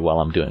want to do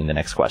while I'm doing the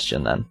next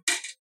question, then.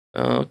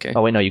 Oh, okay.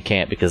 Oh, wait, no, you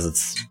can't because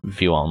it's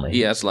view only.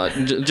 Yeah, it's not.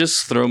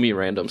 Just throw me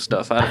random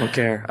stuff. I don't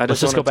care.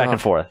 Let's just go back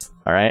and forth,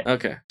 all right?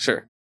 Okay,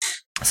 sure.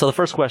 So the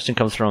first question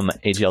comes from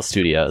AGL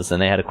Studios,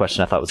 and they had a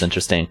question I thought was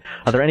interesting.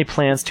 Are there any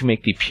plans to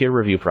make the peer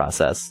review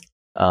process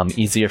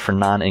easier for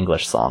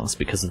non-English songs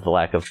because of the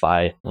lack of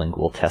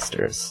bilingual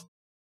testers?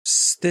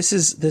 This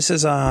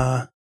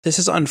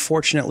is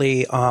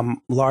unfortunately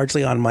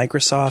largely on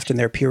Microsoft and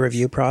their peer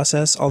review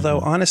process. Although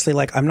honestly,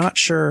 like I'm not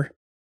sure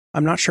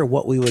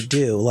what we would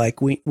do.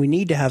 Like we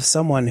need to have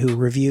someone who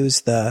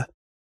reviews the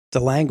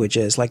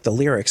languages, like the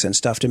lyrics and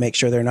stuff, to make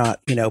sure they're not,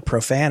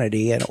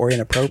 profanity or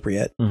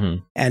inappropriate,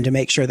 and to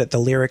make sure that the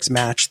lyrics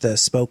match the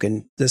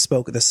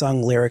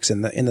sung lyrics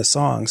in the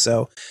song.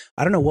 So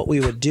I don't know what we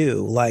would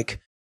do. Like,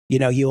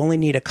 you only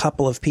need a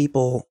couple of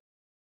people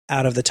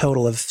out of the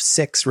total of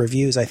 6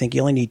 reviews. I think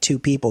you only need 2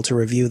 people to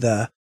review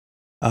the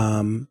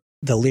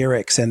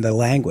lyrics and the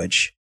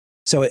language.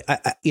 So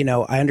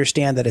I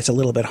understand that it's a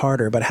little bit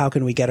harder, but how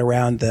can we get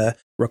around the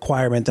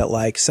requirement that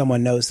like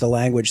someone knows the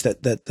language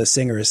that the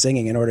singer is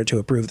singing in order to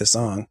approve the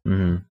song?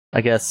 Mm-hmm.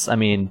 I guess,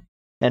 and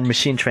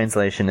machine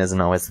translation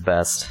isn't always the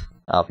best,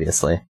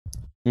 obviously.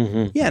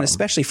 Mm-hmm. Yeah, and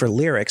especially for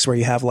lyrics where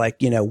you have like,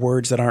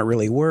 words that aren't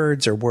really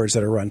words or words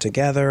that are run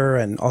together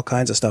and all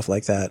kinds of stuff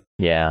like that.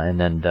 Yeah, and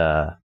then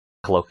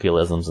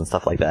colloquialisms and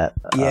stuff like that.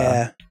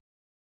 Yeah.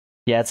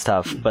 Yeah, it's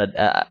tough, but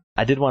I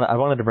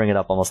wanted to bring it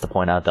up almost to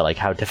point out that like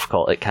how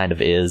difficult it kind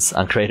of is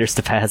on creators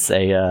to pass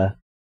a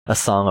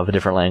song of a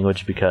different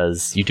language,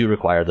 because you do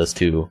require those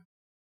two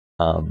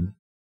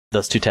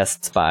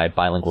tests by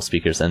bilingual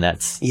speakers, and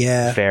that's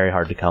very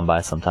hard to come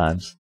by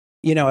sometimes.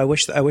 I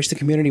wish the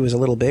community was a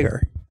little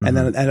bigger, and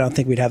then I don't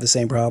think we'd have the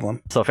same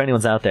problem. So if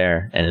anyone's out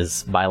there and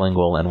is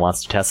bilingual and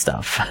wants to test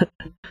stuff,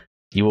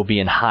 you will be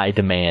in high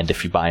demand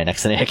if you buy an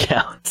XNA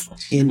account.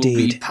 Indeed. You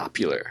will be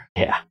popular.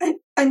 Yeah.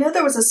 I know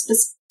there was a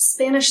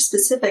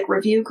Spanish-specific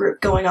review group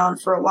going on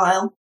for a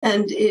while,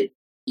 and it,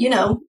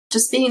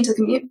 just speaking to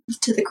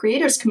the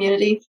creators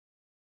community,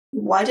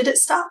 why did it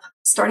stop?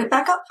 Start it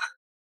back up.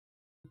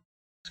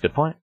 That's a good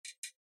point.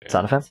 It's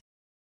on offense.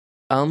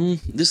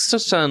 This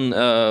touched on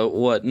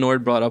what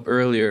Nord brought up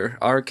earlier.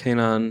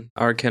 Arcanon,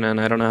 I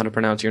don't know how to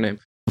pronounce your name.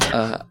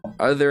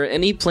 Are there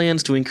any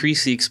plans to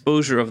increase the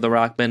exposure of the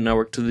Rock Band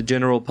Network to the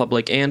general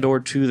public and or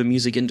to the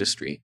music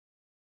industry?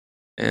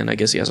 And I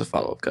guess he has a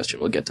follow-up question.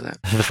 We'll get to that.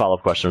 The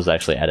follow-up question was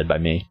actually added by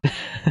me.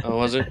 Oh,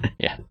 was it?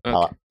 Yeah.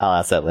 Okay. I'll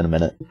ask that in a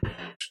minute.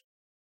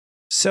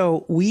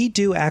 So we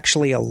do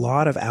actually a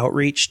lot of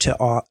outreach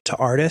to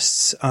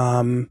artists.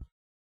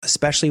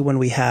 especially when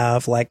we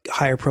have like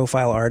higher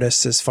profile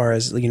artists as far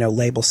as,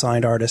 label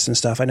signed artists and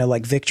stuff. I know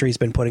like Victory's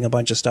been putting a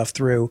bunch of stuff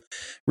through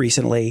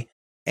recently.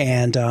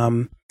 And,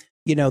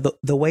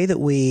 the way that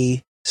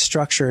we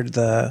structured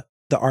the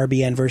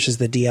RBN versus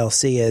the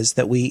DLC is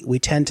that we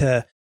tend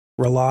to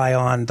rely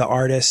on the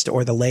artist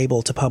or the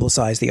label to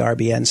publicize the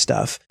RBN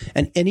stuff.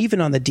 And even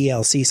on the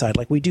DLC side,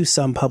 like we do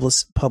some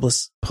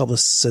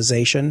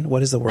publicization.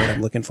 What is the word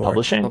I'm looking for?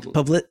 Publishing?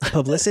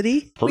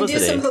 Publicity? We do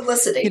some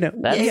publicity. we do.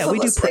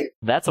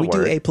 That's a we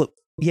word.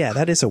 Yeah,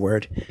 that is a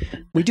word.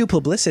 We do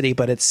publicity,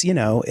 but it's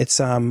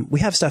we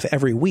have stuff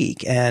every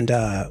week, and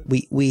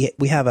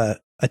we have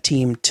a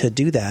team to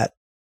do that.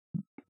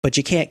 But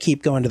you can't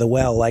keep going to the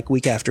well like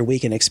week after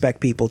week and expect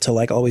people to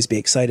like always be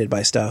excited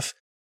by stuff.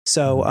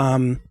 So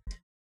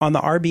on the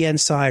RBN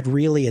side,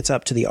 really, it's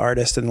up to the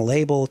artist and the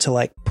label to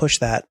like push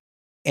that.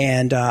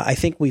 And I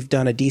think we've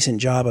done a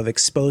decent job of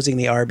exposing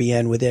the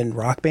RBN within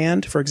Rock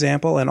Band, for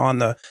example, and on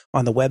the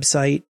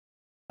website,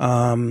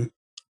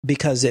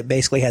 because it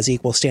basically has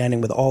equal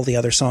standing with all the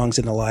other songs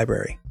in the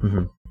library.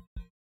 Mm-hmm.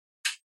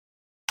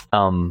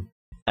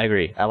 I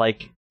agree.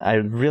 I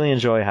really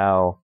enjoy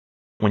how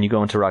when you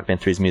go into Rock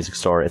Band 3's music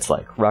store, it's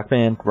like Rock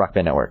Band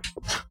Network.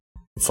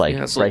 It's like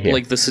it's right here.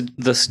 Like the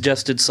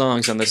suggested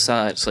songs on the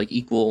side. It's like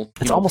equal.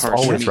 It's almost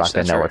always Rock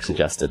Band Network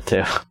suggested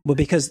too. Well,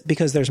 because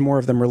there's more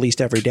of them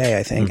released every day,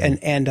 I think, mm-hmm.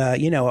 and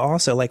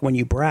also like when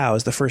you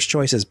browse, the first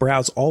choice is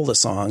browse all the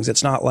songs.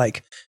 It's not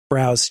like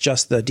browse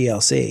just the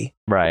DLC.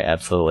 Right.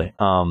 Absolutely.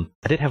 I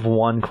did have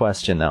one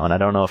question though, and I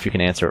don't know if you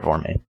can answer it for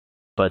me,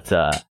 but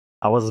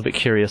I was a bit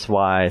curious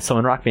why. So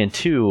in Rock Band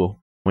 2,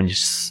 when you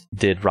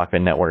did Rock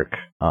Band Network,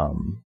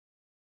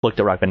 looked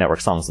at Rock Band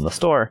Network songs in the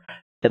store,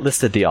 it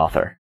listed the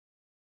author.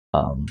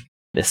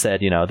 It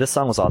said, this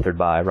song was authored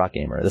by Rock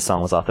Gamer. This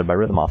song was authored by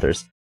Rhythm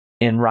Authors.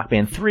 In Rock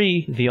Band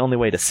 3, the only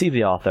way to see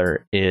the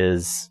author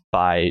is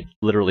by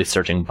literally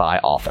searching by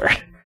author.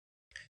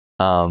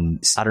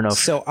 I don't know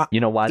if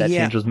you know why that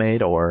change was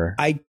made, or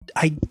I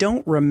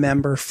don't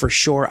remember for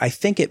sure. I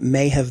think it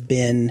may have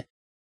been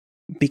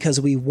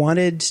because we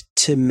wanted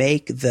to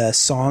make the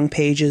song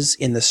pages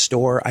in the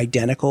store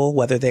identical,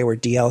 whether they were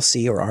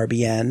DLC or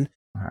RBN.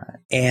 Right.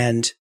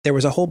 And there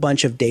was a whole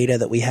bunch of data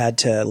that we had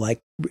to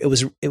like.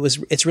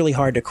 It's really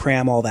hard to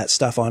cram all that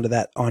stuff onto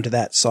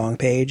that song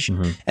page,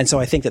 mm-hmm. and so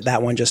I think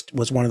that one just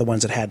was one of the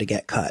ones that had to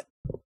get cut.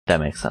 That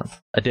makes sense.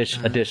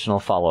 Additional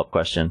follow-up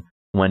question: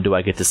 when do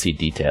I get to see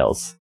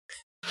details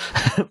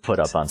put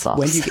up on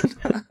songs?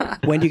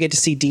 When do you get to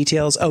see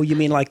details? Oh, you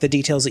mean like the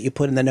details that you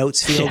put in the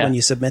notes field when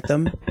you submit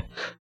them?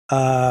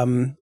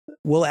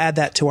 We'll add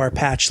that to our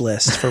patch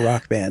list for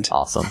Rock Band.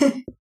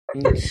 Awesome.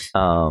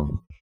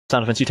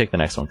 Donovan, you take the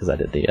next one because I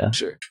did the...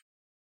 Sure.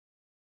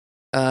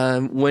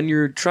 When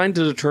you're trying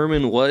to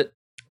determine what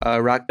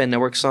Rock Band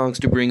Network songs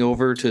to bring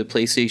over to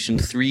PlayStation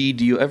 3,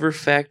 do you ever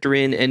factor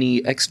in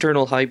any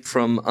external hype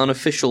from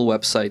unofficial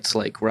websites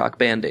like Rock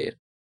Band-Aid?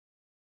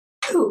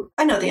 Ooh,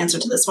 I know the answer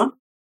to this one.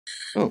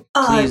 Oh,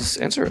 please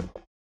answer it.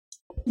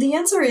 The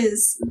answer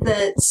is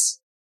that,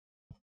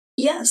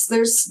 yes,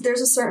 there's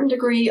a certain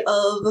degree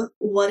of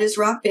what is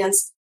Rock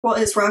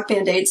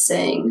Band-Aid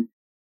saying,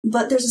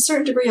 but there's a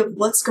certain degree of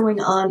what's going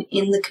on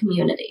in the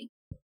community.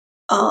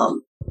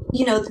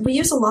 We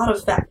use a lot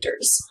of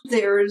factors.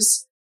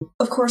 There's,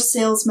 of course,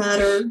 sales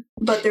matter,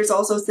 but there's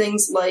also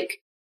things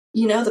like,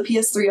 the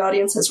PS3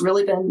 audience has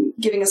really been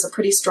giving us a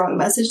pretty strong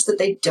message that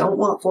they don't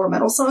want 4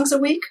 metal songs a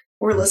week.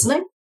 We're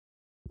listening.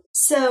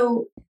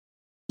 So,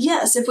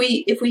 yes, if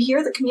we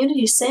hear the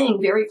community saying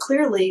very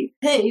clearly,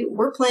 hey,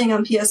 we're playing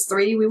on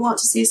PS3, we want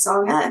to see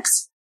song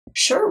X,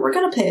 sure, we're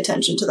going to pay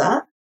attention to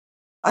that.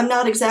 I'm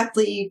not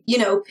exactly,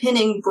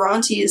 pinning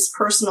Bronte's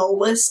personal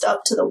list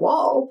up to the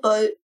wall,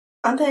 but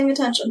I'm paying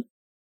attention.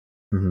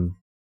 Mm-hmm.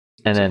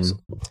 And then...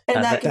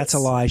 that's a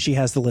lie. She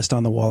has the list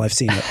on the wall. I've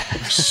seen it.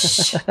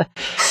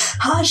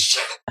 Hush!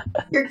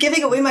 You're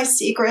giving away my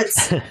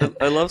secrets.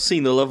 I love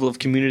seeing the level of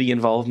community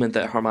involvement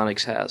that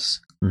Harmonix has.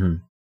 Mm-hmm.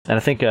 And I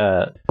think...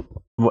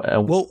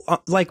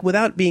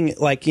 without being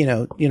like,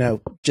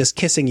 just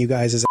kissing you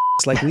guys is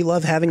like, we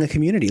love having a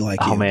community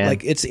like you. Man.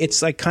 Like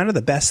it's like kind of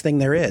the best thing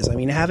there is. I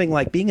mean, having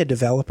like being a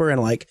developer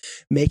and like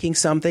making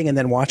something and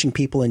then watching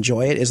people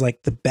enjoy it is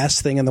like the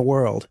best thing in the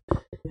world.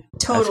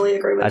 Totally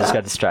agree with that. I just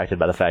got distracted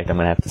by the fact I'm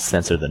going to have to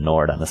censor the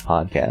Nord on this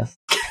podcast.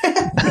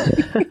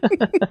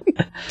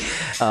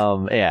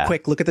 Yeah.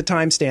 Quick, look at the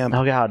timestamp.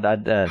 Oh God,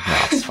 no,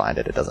 just find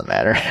it. It doesn't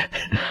matter.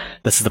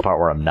 This is the part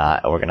where I'm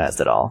not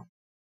organized at all.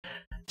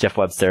 Jeff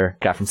Webster,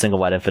 guy from Single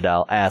White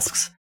Infidel,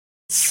 asks,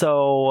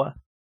 so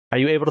are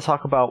you able to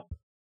talk about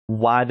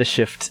why the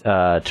shift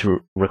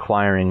to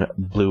requiring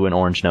blue and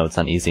orange notes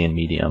on easy and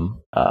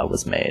medium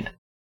was made?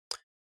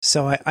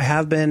 So I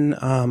have been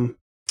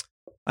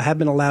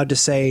allowed to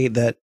say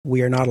that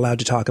we are not allowed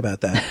to talk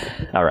about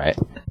that. All right.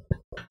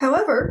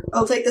 However,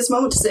 I'll take this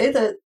moment to say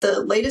that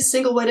the latest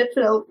Single White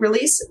Infidel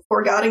release,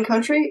 For God or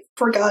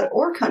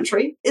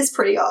Country, is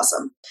pretty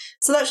awesome.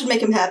 So that should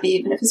make him happy,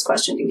 even if his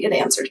question didn't get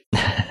answered.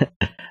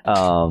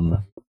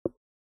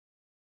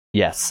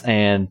 Yes,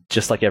 and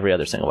just like every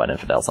other Single White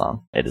Infidel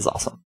song, it is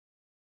awesome.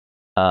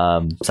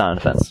 Sound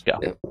Defense, go.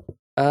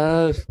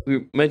 Yeah.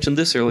 We mentioned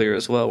this earlier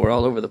as well. We're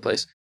all over the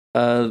place.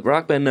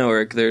 Rock Band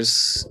Network,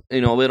 there's,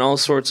 been all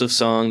sorts of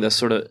songs that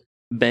sort of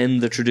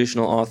bend the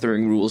traditional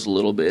authoring rules a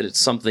little bit. It's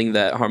something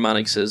that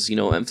Harmonix has,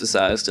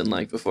 emphasized and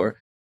like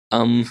before.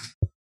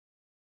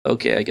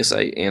 Okay, I guess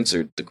I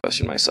answered the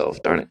question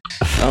myself. Darn it.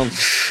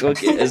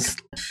 Okay,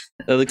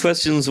 the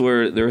questions there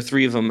were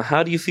 3 of them.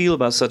 How do you feel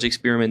about such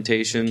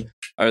experimentation?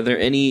 Are there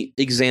any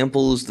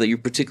examples that you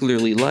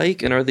particularly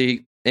like, and are there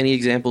any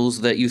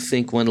examples that you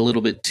think went a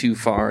little bit too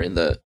far in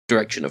the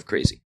direction of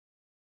crazy?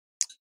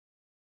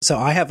 So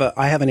I have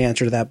an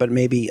answer to that, but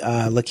maybe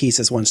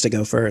Lachesis wants to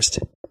go first.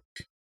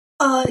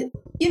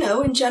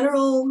 In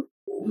general,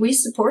 we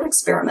support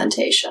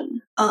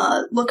experimentation.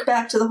 Look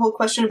back to the whole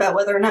question about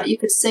whether or not you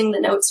could sing the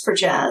notes for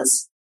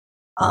jazz.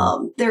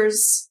 There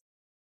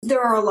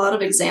are a lot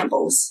of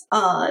examples.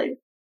 I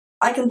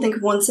can think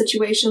of one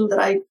situation that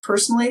I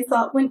personally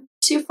thought went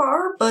too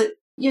far, but,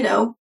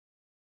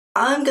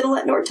 I'm going to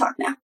let Nord talk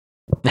now.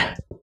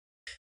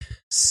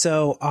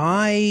 So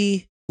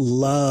I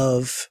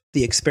love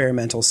the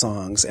experimental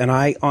songs, and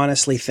I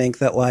honestly think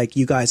that,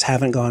 you guys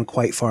haven't gone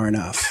quite far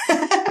enough.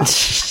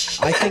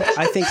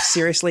 I think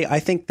seriously, I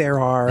think there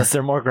are. Is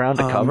there more ground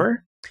to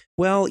cover?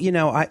 Well,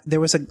 there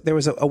was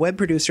a web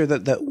producer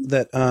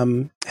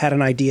that had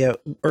an idea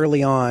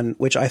early on,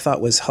 which I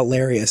thought was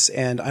hilarious,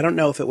 and I don't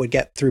know if it would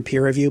get through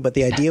peer review, but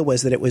the idea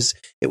was that it was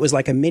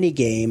like a mini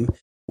game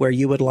where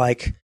you would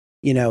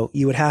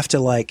you would have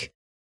to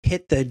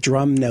hit the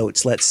drum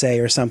notes, let's say,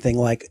 or something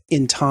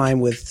in time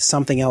with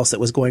something else that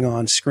was going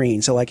on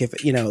screen. So if,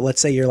 let's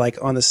say you're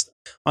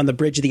on the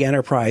bridge of the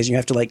Enterprise, and you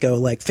have to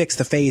go fix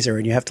the phaser,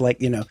 and you have to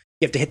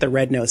you have to hit the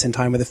red notes in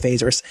time with the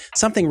phaser, or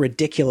something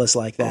ridiculous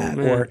like that.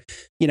 Or,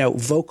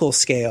 vocal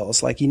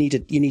scales, you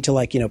need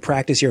to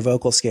practice your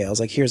vocal scales.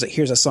 Here's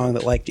a song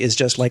that is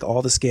just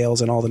all the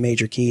scales and all the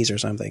major keys or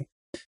something.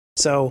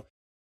 So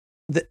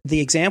the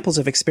examples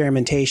of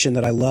experimentation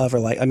that I love are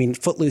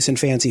Footloose and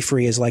Fancy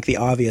Free is the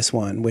obvious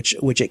one, which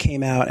it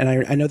came out. And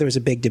I know there was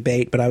a big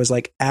debate, but I was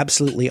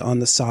absolutely on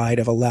the side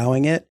of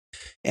allowing it.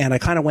 And I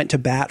kind of went to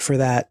bat for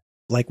that,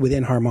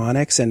 within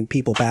Harmonix, and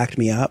people backed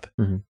me up.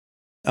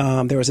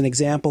 Mm-hmm. There was an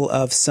example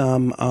of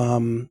some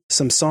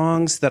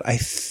songs that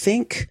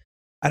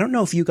I don't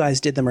know if you guys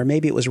did them, or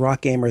maybe it was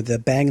Rock Gamer, the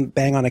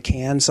Bang on a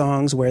Can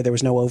songs where there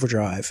was no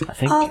overdrive. I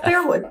think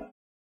Fairwood.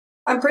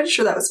 I'm pretty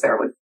sure that was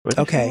Fairwood.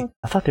 Okay.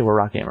 I thought they were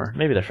Rock Gamer.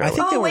 Maybe they're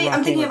Fairwood.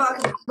 I'm thinking of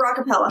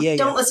Rockapella. Yeah.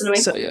 Don't listen to me.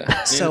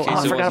 So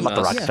I forgot about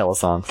the Rockapella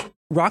songs.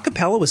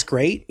 Rockapella was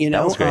great.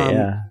 That was great,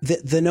 yeah.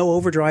 The no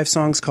overdrive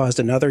songs caused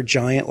another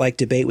giant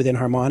debate within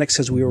Harmonix,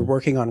 because we were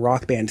working on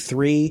Rock Band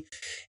 3,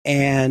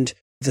 and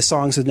the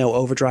songs with no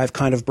overdrive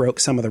kind of broke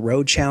some of the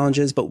road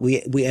challenges, but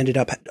we ended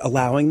up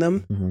allowing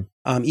them,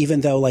 mm-hmm.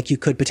 Even though you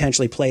could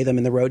potentially play them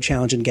in the road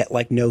challenge and get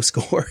no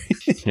score.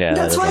 Yeah,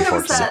 that's why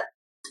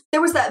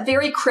there was that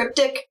very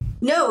cryptic,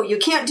 no, you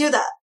can't do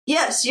that.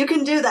 Yes, you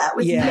can do that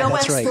with no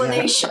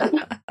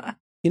explanation.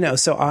 Right,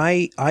 so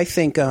I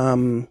think,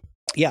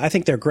 I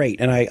think they're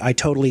great. And I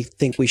totally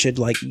think we should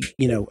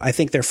I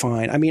think they're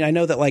fine. I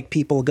know that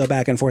people go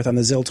back and forth on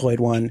the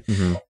Ziltoid one.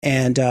 Mm-hmm.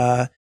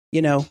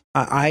 And,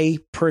 I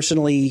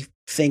personally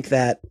think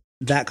that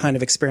kind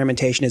of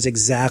experimentation is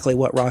exactly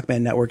what Rock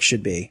Band Network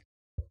should be.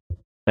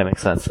 That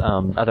makes sense.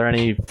 Are there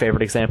any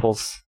favorite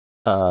examples,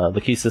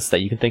 Lachesis, that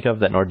you can think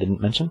of that Nord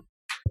didn't mention?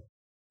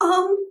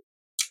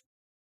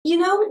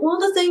 One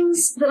of the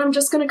things that I'm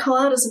just going to call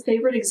out as a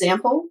favorite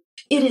example,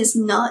 it is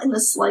not in the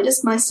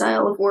slightest my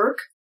style of work,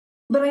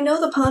 but I know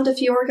the Ponda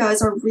Fior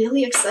guys are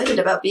really excited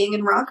about being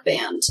in Rock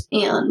Band,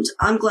 and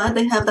I'm glad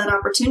they have that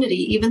opportunity,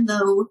 even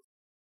though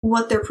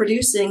what they're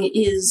producing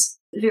is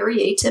very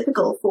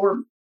atypical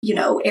for,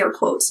 air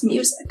quotes,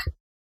 music.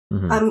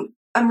 Mm-hmm.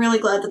 I'm really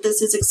glad that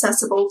this is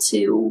accessible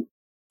to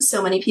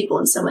so many people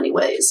in so many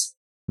ways.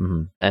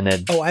 Mm-hmm. And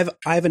then,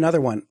 I have another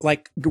one,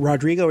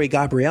 Rodrigo y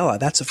Gabriela.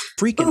 That's a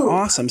freaking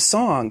awesome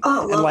song,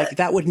 and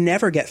that would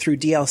never get through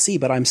DLC.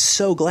 But I'm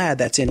so glad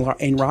that's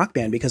in Rock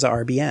Band because of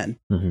RBN.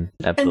 Mm-hmm.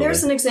 And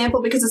there's an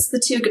example because it's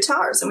the 2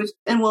 guitars,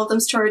 and one of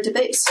them's charted to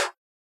bass.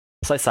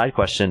 Slight side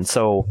question.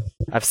 So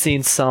I've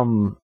seen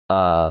some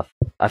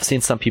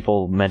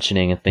people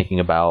mentioning and thinking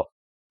about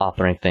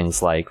authoring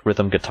things like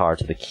rhythm guitar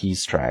to the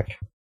keys track.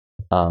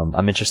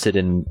 I'm interested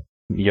in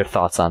your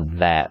thoughts on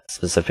that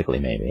specifically,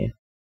 maybe.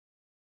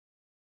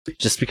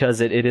 Just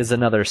because it is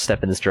another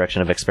step in this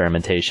direction of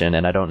experimentation,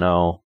 and I don't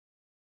know.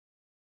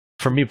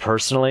 For me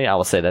personally, I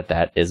will say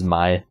that is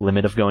my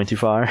limit of going too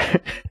far.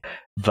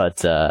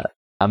 But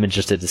I'm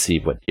interested to see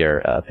what your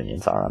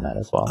opinions are on that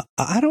as well.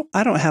 I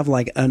don't have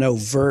an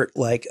overt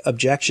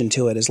objection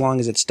to it as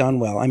long as it's done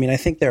well. I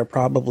think there are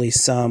probably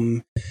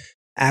some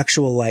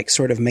actual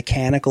sort of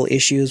mechanical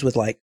issues with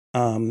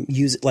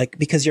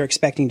because you're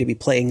expecting to be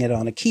playing it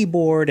on a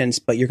keyboard,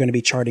 but you're going to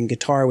be charting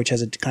guitar, which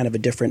has a kind of a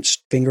different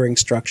fingering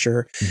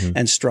structure mm-hmm.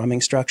 and strumming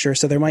structure.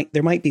 So there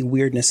might be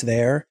weirdness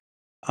there.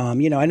 I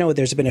know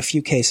there's been a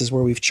few cases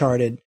where we've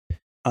charted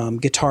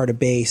guitar to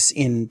bass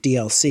in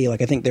DLC.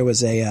 I think there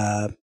was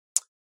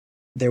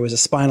there was a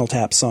Spinal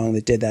Tap song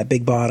that did that.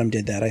 Big Bottom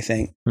did that, I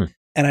think.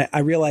 And I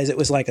realized it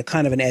was like a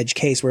kind of an edge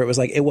case where it was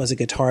like it was a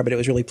guitar, but it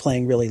was really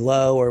playing really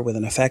low or with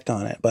an effect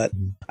on it. But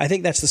I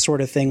think that's the sort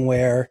of thing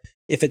where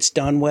if it's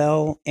done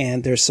well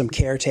and there's some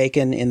care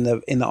taken in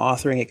the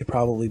authoring, it could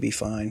probably be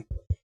fine.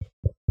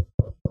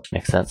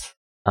 Makes sense.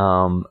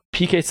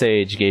 PK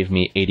Sage gave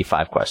me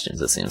 85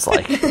 questions, it seems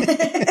like.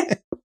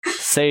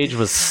 Sage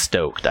was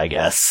stoked, I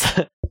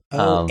guess.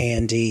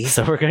 Andy.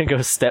 So we're going to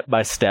go step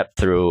by step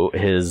through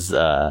his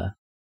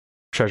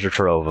treasure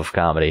trove of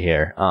comedy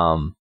here.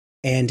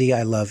 Andy,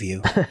 I love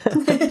you.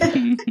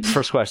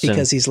 First question.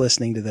 Because he's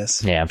listening to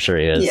this. Yeah, I'm sure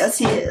he is. Yes,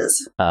 he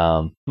is.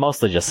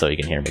 Mostly just so you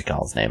can hear me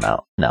call his name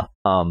out. No.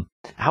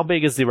 How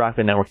big is the Rock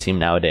Band Network team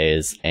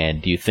nowadays?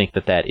 And do you think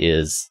that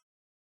is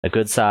a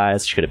good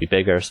size? Should it be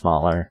bigger,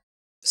 smaller?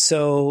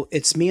 So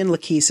it's me and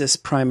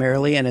Lachesis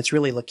primarily, and it's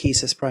really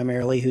Lachesis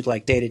primarily who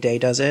like day to day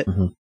does it.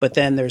 But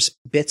then there's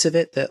bits of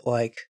it that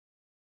like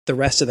the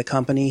rest of the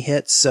company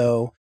hits.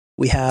 So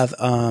we have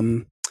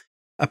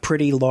a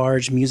pretty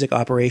large music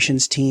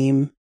operations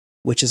team,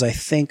 which is I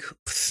think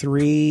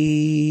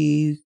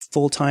 3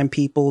 full-time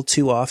people,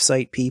 2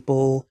 off-site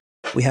people.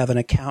 We have an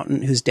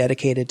accountant who's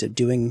dedicated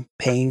to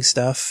paying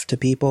stuff to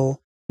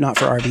people, not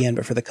for RBN,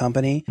 but for the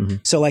company.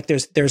 So like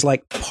there's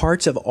like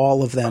parts of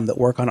all of them that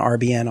work on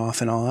RBN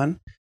off and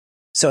on.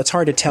 So it's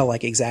hard to tell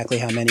like exactly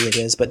how many it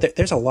is, but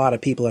there's a lot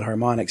of people at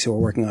Harmonix who are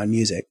working on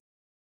music.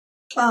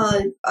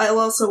 I'll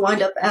also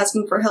wind up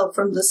asking for help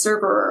from the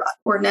server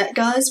or net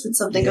guys when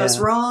something goes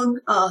wrong.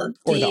 Or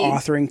the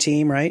authoring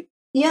team, right?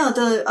 Yeah,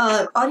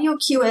 the audio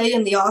QA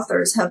and the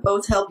authors have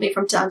both helped me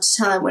from time to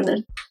time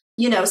when,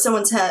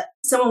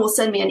 someone will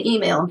send me an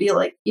email and be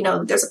like,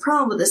 there's a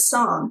problem with this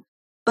song,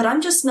 but I'm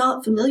just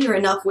not familiar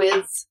enough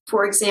with,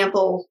 for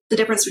example, the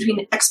difference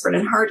between expert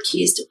and hard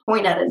keys to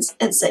point at it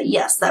and say,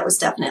 yes, that was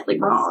definitely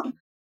wrong.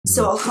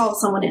 So I'll call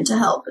someone in to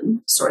help and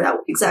sort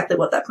out exactly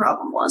what that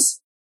problem was.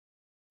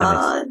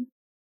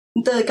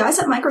 The guys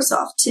at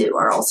Microsoft, too,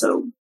 are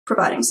also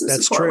providing some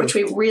support, which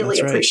we really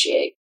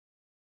appreciate.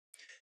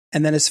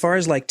 And then as far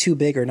as like too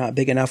big or not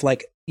big enough,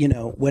 like,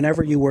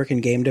 whenever you work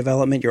in game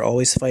development, you're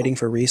always fighting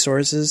for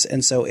resources.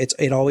 And so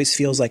it always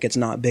feels like it's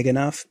not big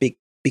enough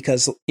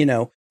because,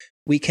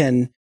 we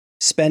can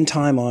spend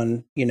time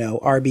on,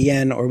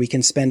 RBN, or we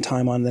can spend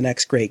time on the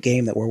next great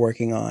game that we're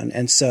working on.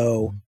 And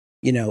so,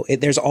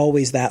 there's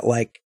always that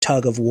like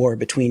tug of war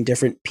between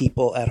different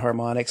people at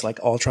Harmonix, like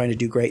all trying to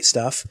do great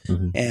stuff.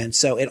 And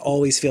so it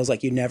always feels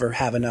like you never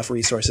have enough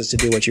resources to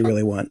do what you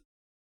really want.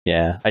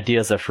 Yeah.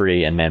 Ideas are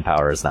free and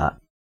manpower is not.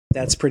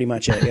 That's pretty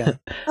much it. Yeah.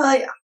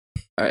 Yeah.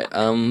 All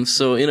right.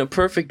 So in a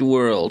perfect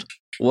world,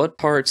 what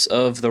parts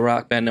of the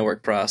Rock Band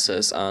Network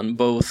process on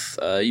both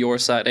your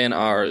side and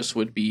ours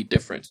would be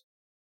different?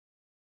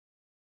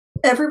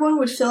 Everyone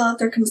would fill out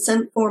their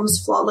consent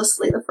forms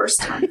flawlessly the first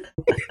time.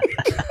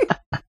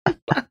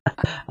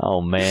 Oh,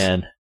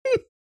 man.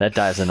 That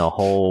dives in a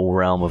whole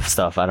realm of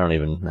stuff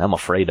I'm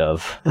afraid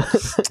of.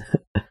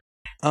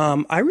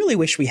 I really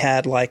wish we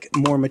had like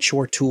more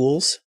mature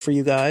tools for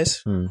you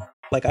guys.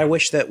 Like I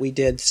wish that we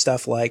did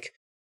stuff like,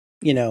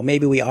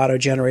 maybe we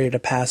auto-generated a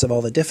pass of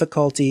all the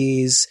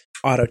difficulties,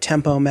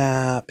 auto-tempo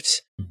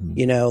mapped,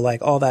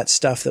 like all that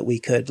stuff that we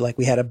could, like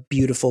we had a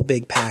beautiful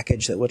big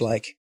package that would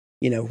like,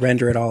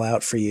 render it all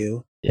out for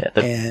you. Yeah,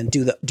 and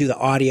do the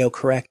audio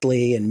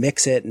correctly and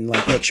mix it and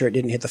like make sure it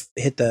didn't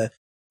hit the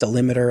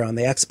limiter on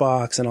the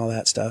Xbox and all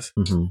that stuff.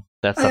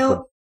 That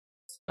stuff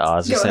I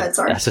was just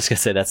gonna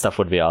say that stuff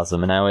would be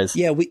awesome. And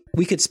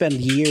we could spend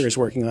years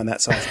working on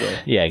that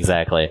software. Yeah,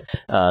 exactly.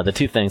 The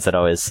two things that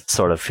always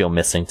sort of feel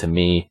missing to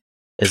me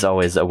is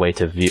always a way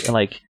to view.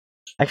 Like,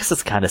 I guess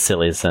it's kind of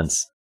silly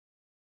since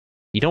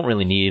you don't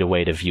really need a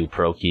way to view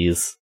pro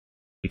keys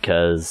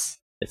because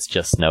it's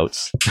just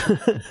notes.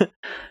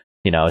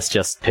 It's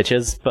just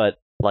pitches, but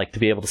like to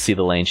be able to see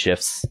the lane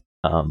shifts,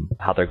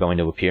 how they're going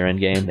to appear in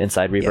game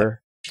inside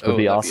Reaper would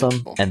be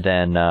awesome. And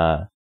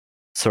then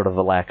sort of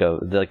a lack of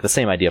like the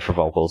same idea for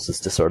vocals is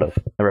to sort of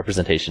a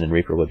representation in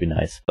Reaper would be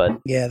nice. But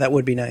yeah, that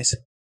would be nice.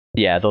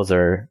 Yeah, those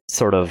are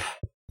sort of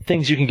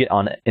things you can get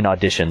on in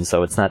Audition,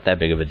 so it's not that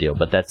big of a deal.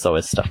 But that's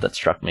always stuff that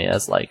struck me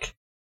as like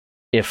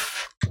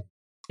if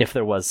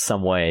there was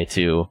some way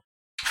to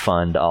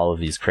fund all of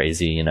these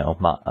crazy,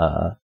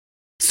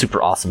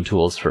 super awesome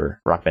tools for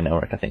Rock Band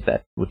Network, I think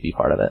that would be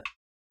part of it.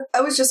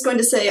 I was just going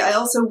to say, I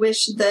also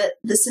wish that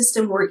the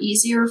system were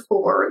easier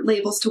for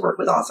labels to work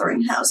with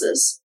authoring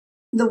houses.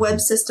 The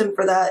web system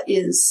for that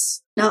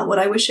is not what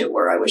I wish it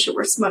were. I wish it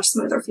were much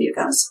smoother for you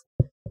guys.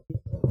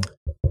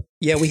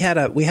 Yeah, we had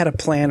a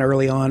plan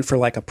early on for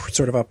like a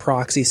sort of a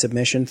proxy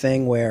submission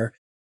thing where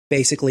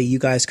basically you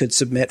guys could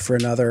submit for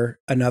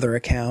another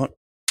account,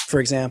 for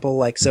example.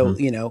 Like, so,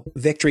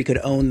 Victory could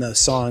own the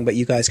song, but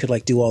you guys could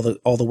like do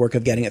all the work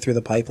of getting it through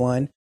the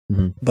pipeline.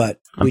 But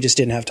we just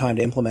didn't have time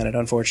to implement it,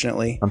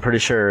 unfortunately. I'm pretty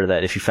sure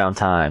that if you found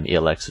time,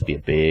 ELX would be a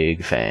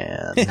big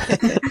fan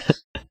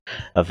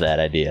of that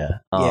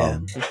idea. Yeah.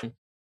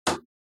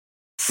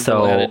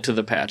 So we'll add it to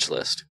the patch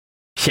list.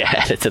 Yeah,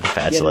 add it to the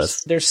patch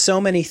list. There's so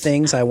many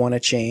things I want to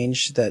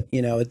change that,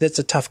 it's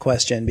a tough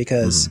question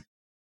because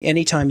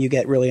anytime you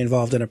get really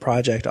involved in a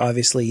project,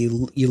 obviously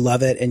you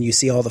love it and you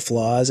see all the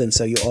flaws. And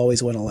so you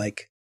always want to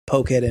like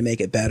poke it and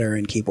make it better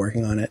and keep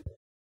working on it.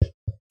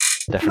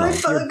 Definitely.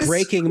 You're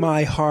breaking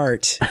my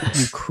heart,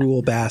 you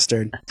cruel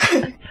bastard.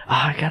 Do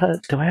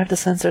I have to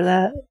censor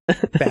that?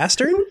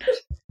 Bastard?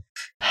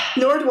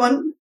 Nord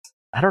one.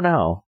 I don't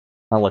know.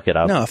 I'll look it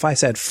up. No, if I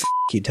said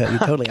you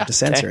totally have to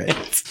censor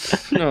it.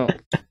 No.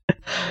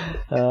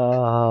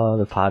 Oh,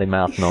 the potty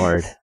mouth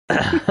Nord.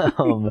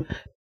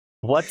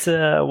 What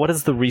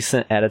is the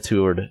recent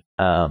attitude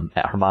at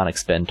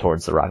Harmonix been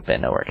towards the Rock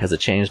Band Network? Has it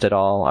changed at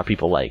all? Are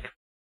people like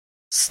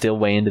still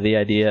way into the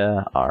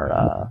idea?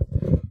 Are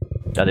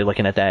they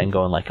looking at that and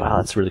going like, wow,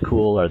 that's really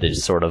cool? Or are they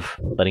just sort of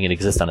letting it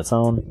exist on its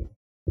own?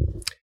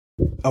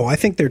 Oh, I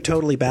think they're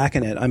totally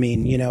backing it. I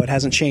mean, it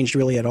hasn't changed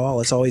really at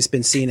all. It's always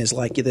been seen as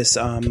like this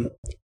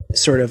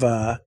sort of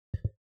a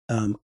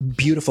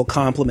beautiful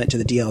complement to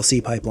the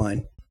DLC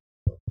pipeline.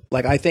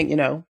 Like, I think,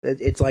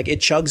 it's like it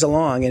chugs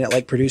along and it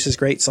like produces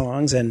great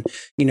songs, and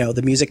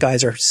the music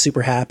guys are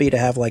super happy to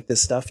have like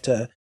this stuff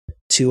to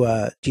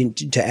add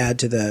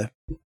to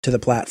the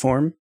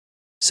platform.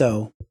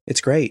 So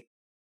it's great.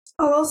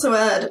 I'll also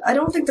add, I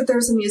don't think that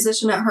there's a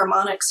musician at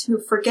Harmonix who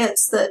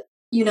forgets that,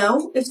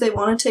 if they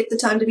want to take the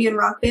time to be in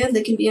Rock Band,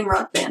 they can be in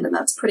Rock Band, and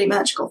that's pretty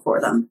magical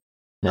for them.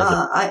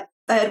 I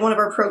had one of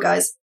our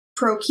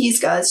Pro Keys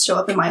guys show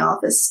up in my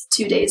office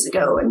 2 days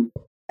ago and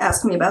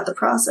ask me about the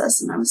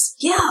process, and I was,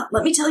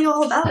 let me tell you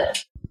all about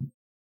it.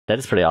 That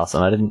is pretty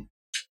awesome.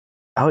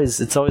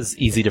 It's always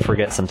easy to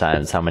forget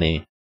sometimes how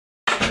many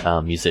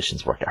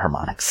musicians work at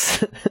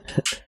Harmonix.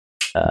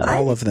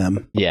 All of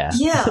them. Yeah.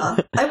 Yeah.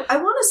 I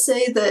want to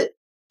say that,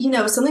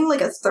 something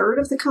like a third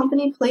of the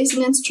company plays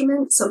an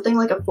instrument, something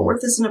like a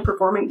fourth is in a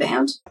performing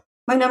band.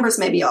 My numbers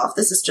may be off.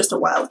 This is just a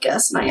wild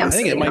guess, and I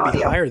think it might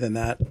be higher than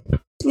that.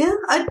 Yeah,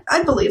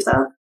 I believe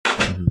that.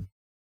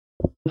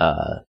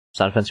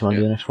 Sound Offense, you want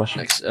to do the next question?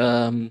 Next,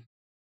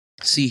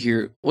 see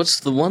here. What's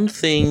the one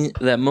thing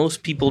that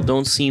most people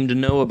don't seem to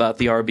know about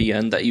the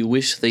RBN that you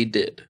wish they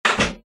did?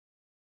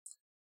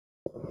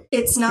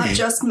 It's not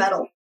just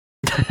metal.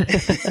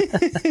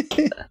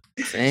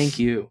 Thank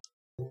you.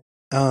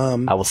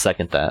 I will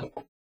second that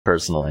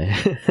personally.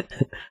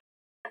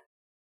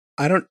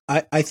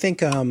 I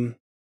think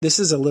this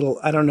is a little,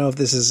 I don't know if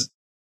this is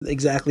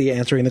exactly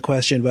answering the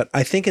question, but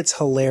I think it's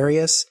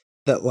hilarious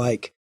that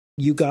like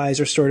you guys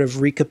are sort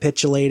of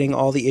recapitulating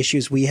all the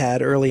issues we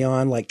had early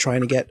on, like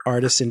trying to get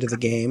artists into the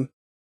game.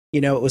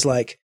 It was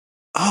like,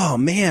 oh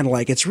man,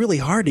 like it's really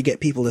hard to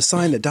get people to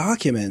sign the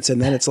documents. And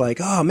then it's like,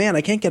 oh man,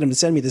 I can't get them to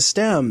send me the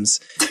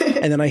stems.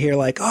 And then I hear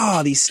like,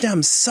 oh, these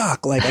stems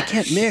suck. Like I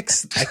can't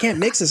mix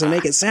this and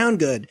make it sound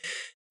good.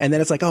 And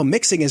then it's like, oh,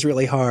 mixing is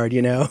really hard,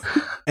 And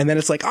then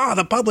it's like, oh,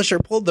 the publisher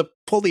pulled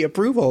the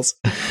approvals.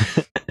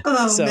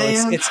 Oh, so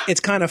man. it's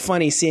kind of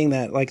funny seeing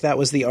that, like that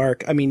was the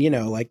arc. I mean,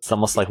 like it's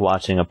almost like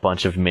watching a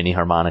bunch of mini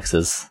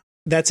Harmonixes.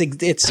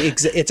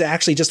 It's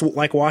actually just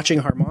like watching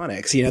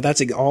Harmonix.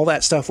 That's all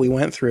that stuff we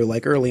went through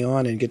like early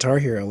on in Guitar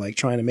Hero, like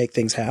trying to make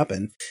things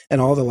happen,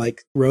 and all the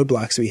like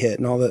roadblocks we hit,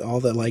 and all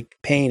the like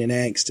pain and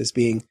angst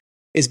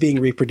is being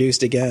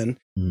reproduced again.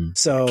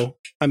 So,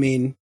 I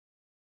mean,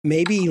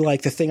 maybe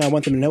like the thing I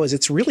want them to know is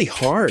it's really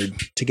hard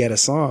to get a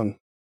song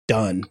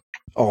done,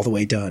 all the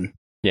way done.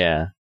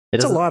 Yeah.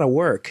 It's a lot of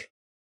work.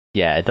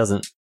 Yeah, it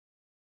doesn't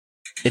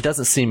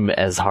seem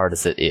as hard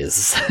as it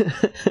is.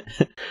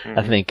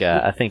 I think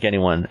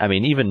anyone, I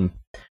mean, even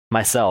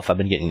myself, I've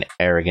been getting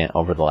arrogant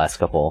over the last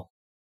couple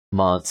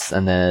months,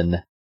 and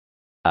then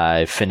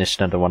I finished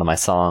another one of my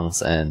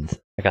songs and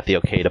I got the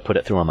okay to put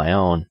it through on my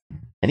own.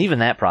 And even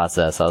that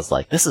process, I was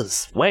like, this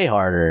is way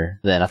harder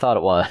than I thought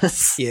it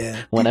was.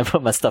 Yeah. When I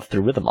put my stuff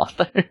through with the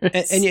authors.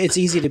 And it's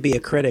easy to be a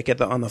critic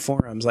on the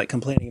forums, like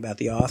complaining about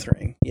the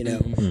authoring,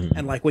 Mm-hmm.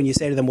 And like when you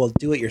say to them, well,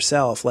 do it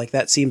yourself, like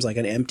that seems like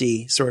an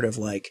empty sort of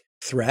like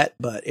threat,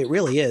 but it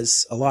really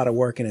is a lot of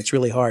work, and it's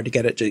really hard to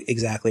get it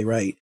exactly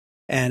right.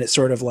 And it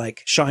sort of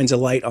like shines a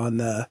light on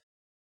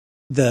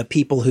the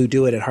people who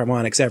do it at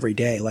Harmonix every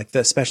day, like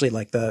especially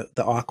like the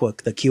Aqua,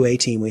 the QA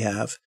team we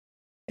have.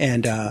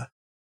 And,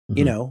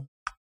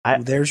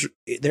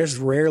 there's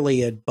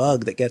rarely a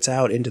bug that gets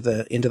out into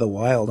the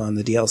wild on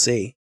the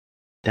DLC.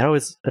 It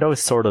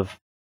always sort of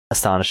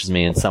astonishes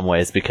me in some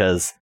ways,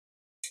 because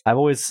I've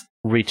always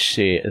reached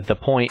the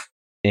point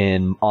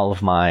in all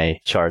of my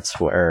charts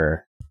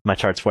where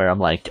I'm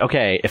like,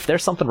 okay, if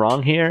there's something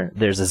wrong here,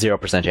 there's a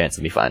 0% chance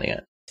of me finding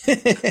it.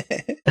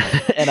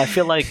 And I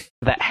feel like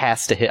that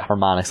has to hit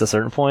Harmonix at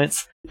certain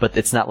points, but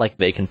it's not like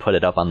they can put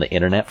it up on the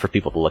internet for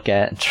people to look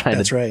at and try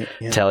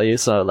tell you.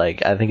 So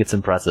like, I think it's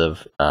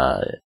impressive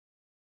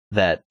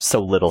that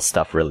so little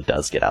stuff really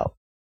does get out.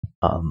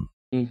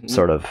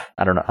 Sort of,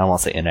 I don't know, I don't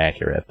want to say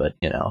inaccurate, but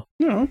No,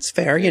 it's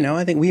fair.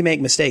 I think we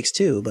make mistakes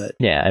too, but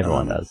yeah,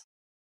 everyone does.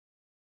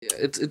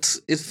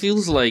 It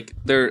feels like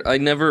I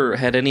never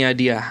had any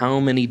idea how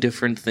many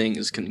different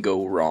things can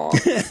go wrong in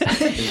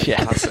the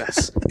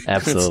process.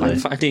 Absolutely. I'm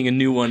finding a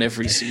new one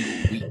every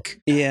single week.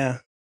 Yeah.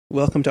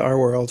 Welcome to our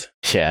world.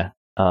 Yeah.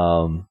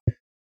 PK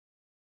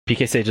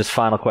Sage's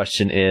final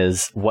question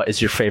is, what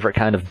is your favorite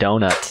kind of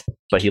donut?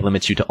 But he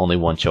limits you to only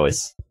one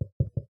choice.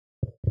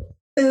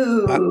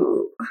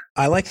 Ooh.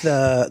 I like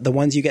the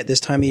ones you get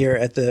this time of year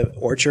at the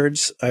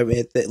orchards.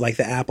 Like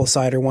the apple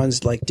cider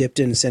ones, like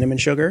dipped in cinnamon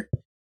sugar.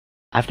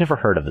 I've never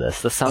heard of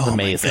this. This sounds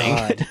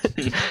amazing.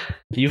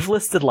 You've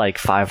listed like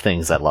 5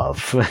 things I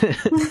love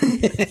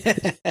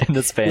in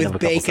the span of a couple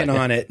bacon seconds.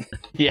 on it.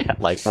 Yeah,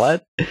 like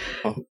what?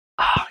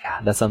 Oh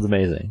god, that sounds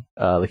amazing.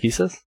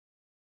 Lakeisha?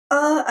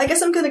 I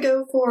guess I'm gonna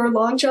go for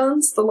Long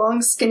John's, the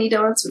long skinny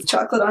donuts with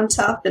chocolate on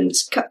top and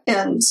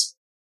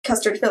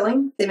custard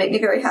filling. They make me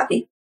very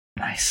happy.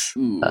 Nice.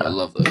 Ooh, I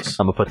love those.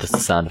 I'm gonna put this to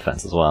sound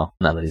defense as well,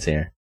 now that he's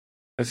here.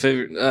 My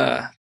favorite,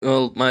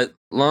 my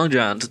Long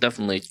John's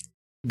definitely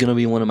gonna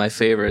be one of my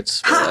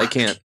favorites. But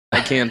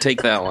I can't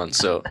take that one.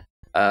 So,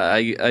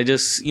 I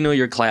just,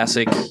 your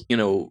classic,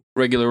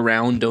 regular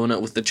round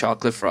donut with the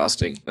chocolate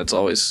frosting. That's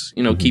always,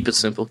 keep it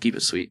simple, keep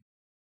it sweet.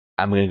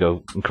 I'm gonna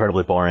go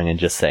incredibly boring and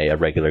just say a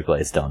regular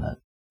glazed donut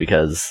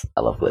because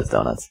I love glazed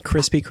donuts.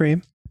 Krispy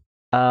Kreme.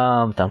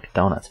 Dunkin'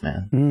 Donuts,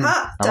 man.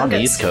 Ha! I'm on the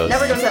East Coast.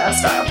 Never goes out of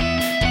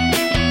style.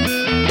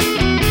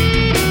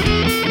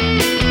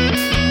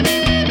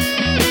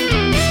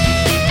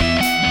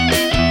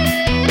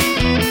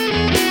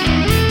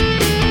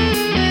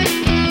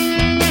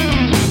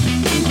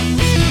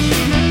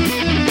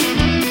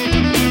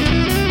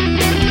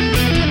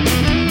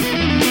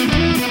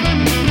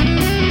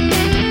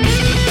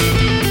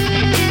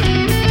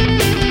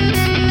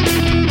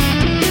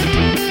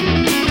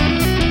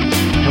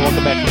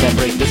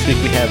 This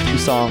week we have 2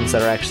 songs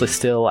that are actually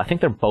still, I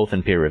think they're both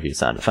in peer review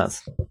sound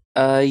defense.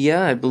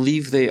 Yeah, I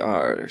believe they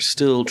are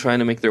still trying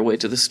to make their way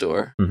to the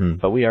store.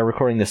 But we are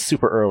recording this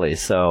super early,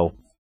 so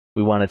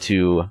we wanted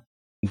to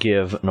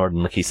give Nord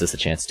and Lakeisha a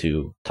chance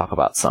to talk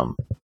about some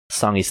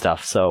songy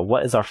stuff. So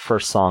what is our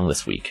first song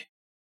this week?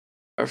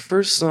 Our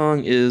first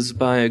song is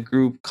by a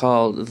group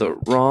called The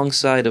Wrong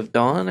Side of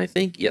Dawn, I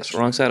think. Yes,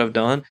 Wrong Side of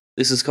Dawn.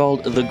 This is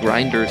called The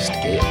Grinder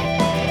Scale.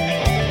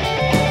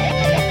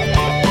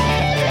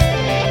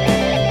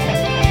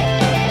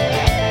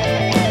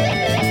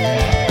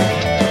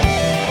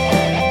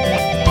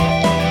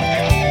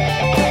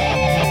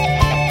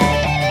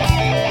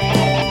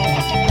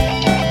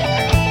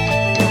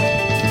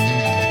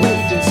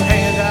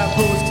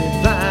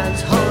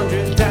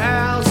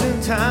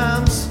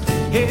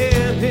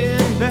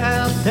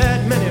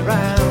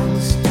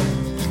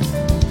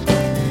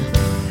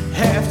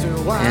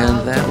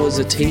 That was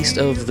a taste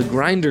of The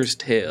Grinder's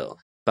Tale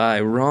by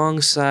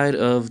Wrong Side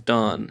of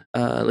Dawn.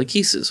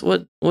 Lakeisha,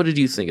 what did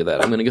you think of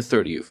that? I'm going to go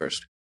throw to you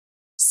first.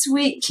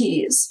 Sweet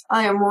keys.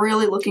 I am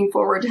really looking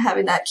forward to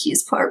having that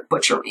keys part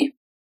butcher me.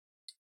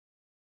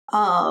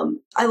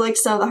 I liked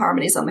some of the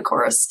harmonies on the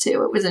chorus,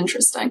 too. It was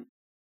interesting.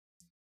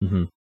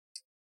 Mm-hmm.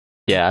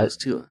 Yeah.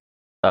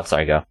 Oh,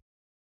 sorry, go.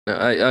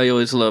 I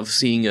always love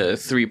seeing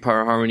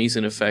 3-part harmonies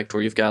in effect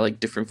where you've got like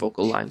different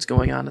vocal lines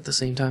going on at the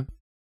same time.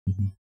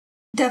 Mm-hmm.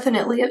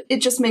 Definitely. It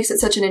just makes it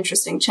such an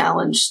interesting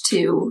challenge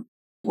to,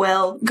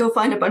 go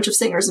find a bunch of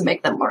singers and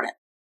make them learn it.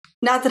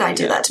 Not that I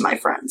do that to my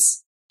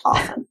friends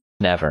often.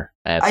 Never.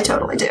 Absolutely. I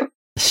totally do.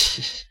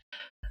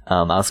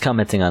 I was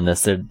commenting on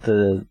this.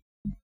 The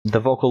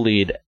vocal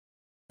lead,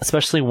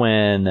 especially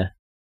when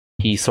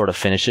he sort of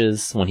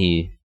finishes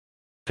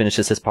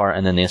his part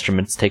and then the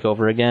instruments take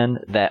over again,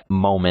 that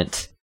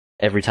moment,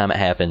 every time it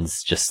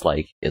happens, just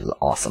is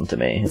awesome to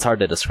me. It's hard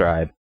to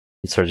describe.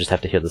 You sort of just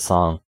have to hear the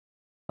song.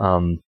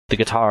 The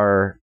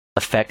guitar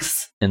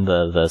effects in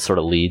the sort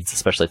of leads,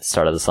 especially at the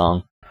start of the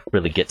song,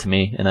 really get to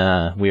me in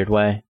a weird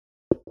way.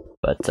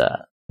 But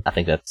I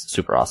think that's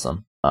super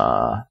awesome.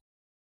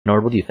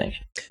 Nord, what do you think?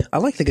 I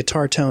like the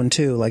guitar tone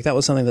too. Like that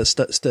was something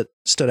that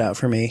stood out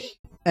for me,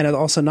 and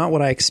also not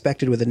what I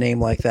expected with a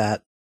name like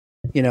that.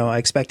 I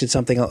expected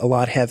something a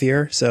lot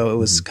heavier, so it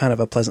was kind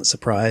of a pleasant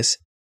surprise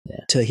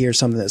to hear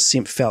something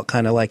that felt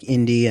kind of like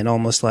indie and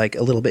almost like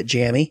a little bit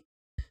jammy.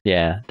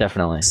 Yeah,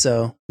 definitely.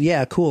 So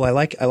yeah, cool. I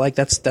like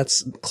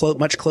that's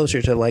much closer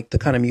to like the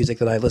kind of music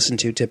that I listen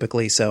to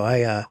typically. So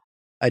I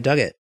dug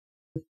it.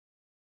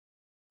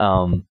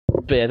 But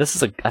yeah,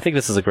 I think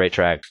this is a great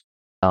track.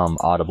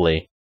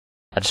 Audibly,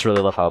 I just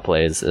really love how it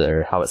plays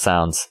or how it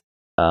sounds.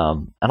 I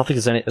don't think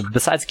there's any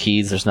besides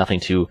keys. There's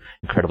nothing too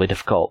incredibly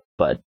difficult,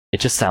 but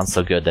it just sounds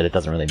so good that it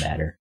doesn't really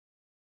matter.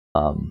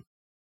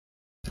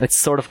 It's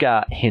sort of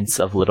got hints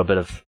of a little bit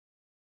of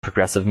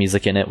progressive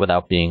music in it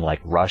without being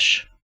like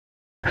Rush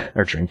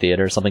or Dream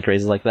Theater or something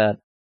crazy like that.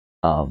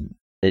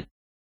 It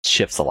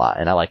shifts a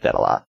lot, and I like that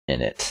a lot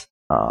in it.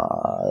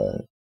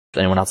 Does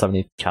anyone else have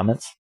any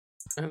comments?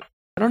 I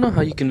don't know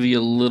how you can be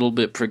a little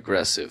bit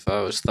progressive. I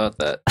always thought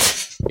that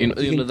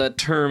that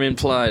term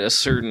implied a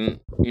certain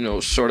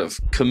sort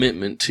of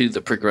commitment to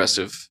the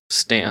progressive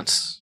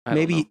stance.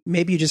 Maybe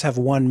you just have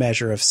one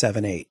measure of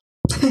 7/8.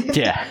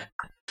 Yeah,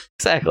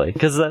 exactly.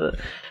 Because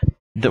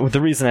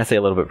the reason I say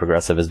a little bit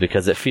progressive is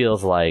because it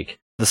feels like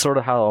the sort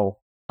of how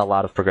a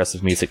lot of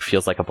progressive music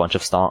feels like a bunch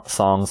of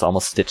songs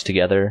almost stitched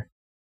together.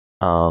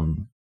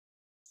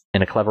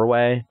 in a clever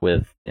way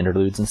with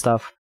interludes and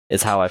stuff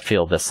is how I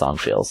feel this song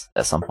feels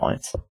at some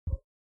points.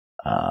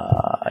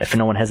 If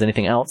no one has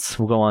anything else,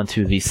 we'll go on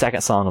to the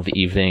second song of the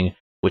evening,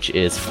 which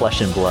is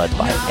Flesh and Blood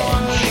by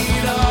Edge.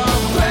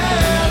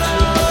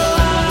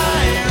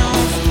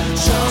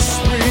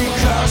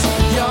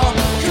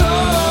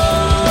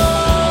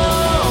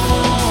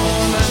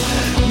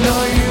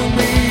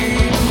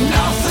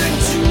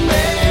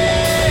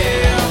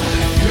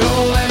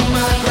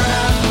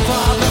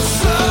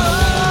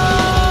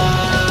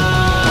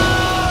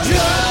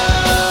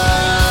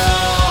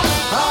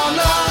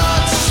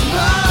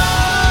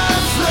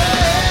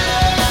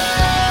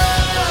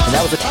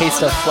 A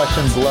taste of Flesh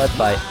and Blood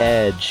by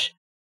Edge.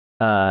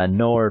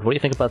 Nord, what do you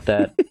think about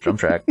that drum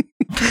track?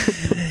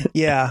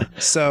 Yeah,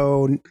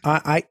 so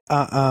I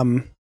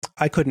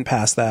couldn't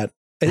pass that.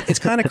 It's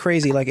kind of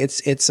crazy. Like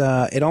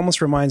it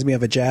almost reminds me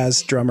of a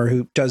jazz drummer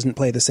who doesn't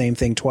play the same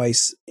thing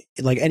twice.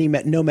 Like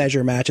no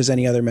measure matches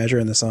any other measure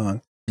in the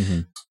song.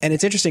 Mm-hmm. And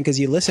it's interesting because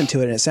you listen to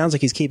it and it sounds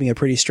like he's keeping a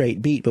pretty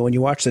straight beat, but when you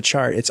watch the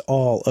chart, it's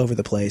all over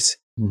the place.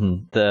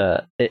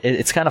 Mm-hmm.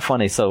 It's kind of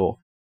funny. So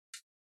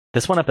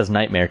this went up as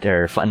Nightmare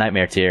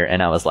Tier,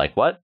 and I was like,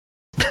 what?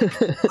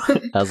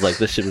 I was like,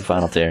 this should be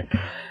Final Tier.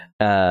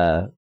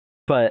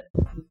 But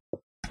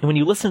when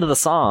you listen to the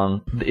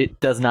song, it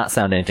does not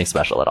sound anything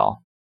special at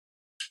all.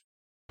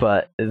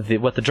 But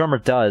what the drummer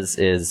does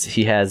is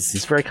he has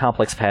these very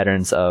complex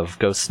patterns of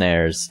ghost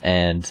snares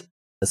and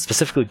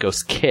specifically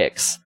ghost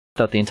kicks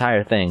throughout the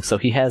entire thing. So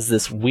he has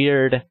this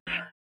weird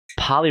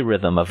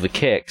polyrhythm of the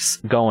kicks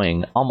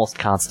going almost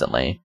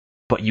constantly,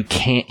 but you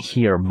can't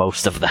hear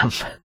most of them.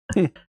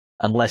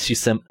 Unless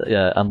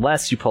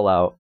you pull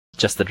out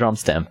just the drum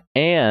stem.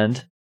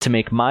 And to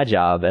make my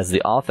job as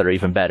the author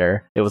even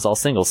better, it was all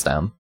single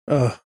stem.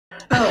 Oh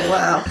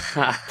wow.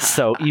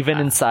 So even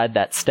inside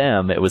that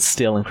stem, it was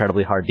still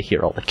incredibly hard to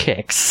hear all the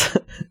kicks.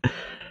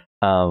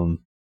 But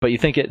you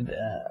think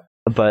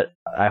but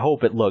I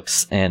hope it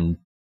looks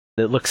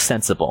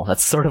sensible.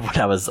 That's sort of what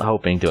I was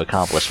hoping to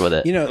accomplish with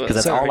it. Because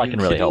that's all I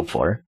can really hope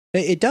for.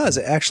 It does.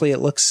 Actually, it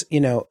looks,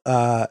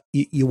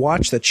 you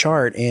watch the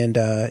chart and,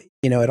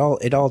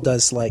 it all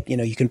does, like,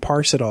 you can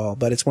parse it all,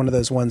 but it's one of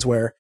those ones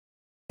where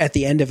at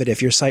the end of it,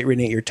 if you're sight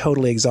reading it, you're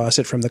totally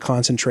exhausted from the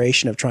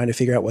concentration of trying to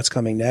figure out what's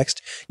coming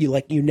next.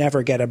 You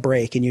never get a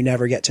break and you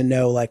never get to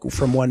know, like,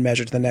 from one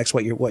measure to the next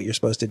what you're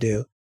supposed to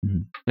do.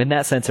 In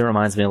that sense, it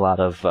reminds me a lot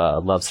of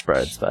Love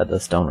Spreads by the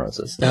Stone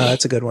Roses. Oh,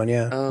 that's a good one,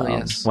 yeah. Oh,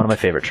 yes. One of my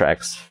favorite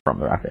tracks from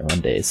the Rock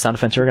Band days. Sound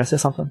Defense, you're going to say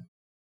something?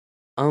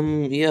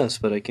 Yes,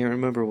 but I can't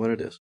remember what it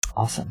is.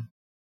 Awesome.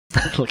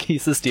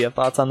 Lakesis, do you have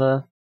thoughts on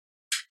the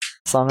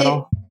song at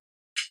all?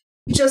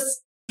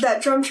 Just,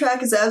 that drum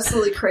track is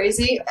absolutely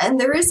crazy, and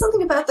there is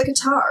something about the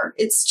guitar.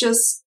 It's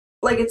just,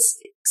 like, it's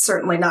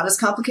certainly not as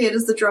complicated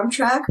as the drum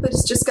track, but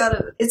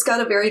it's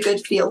got a very good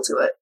feel to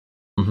it.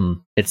 Mm-hmm.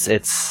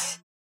 It's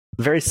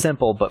very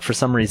simple, but for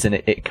some reason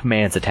it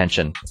commands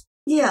attention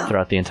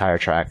throughout the entire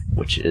track,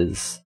 which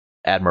is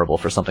admirable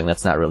for something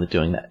that's not really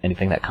doing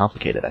anything that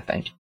complicated, I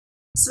think.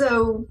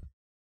 So,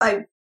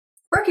 I'm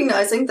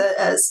recognizing that,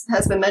 as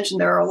has been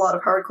mentioned, there are a lot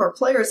of hardcore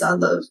players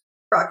on the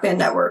Rock Band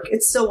Network.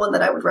 It's still one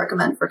that I would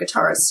recommend for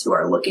guitarists who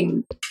are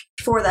looking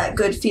for that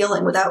good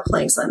feeling without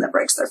playing something that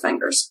breaks their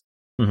fingers.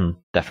 Mm-hmm,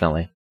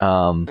 definitely.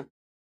 And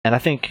I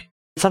think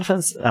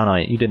sometimes, I don't know,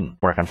 you didn't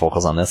work on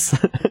vocals on this.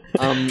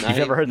 You've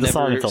never heard the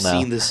song until now. I've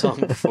never seen this song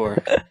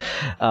before. So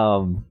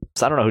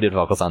I don't know who did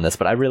vocals on this,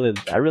 but I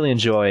really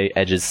enjoy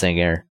Edge's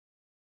singer.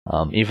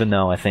 Even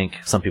though I think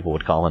some people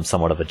would call him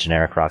somewhat of a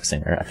generic rock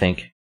singer, I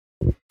think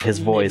his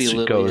voice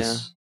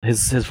goes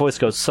his voice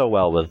goes so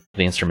well with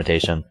the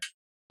instrumentation,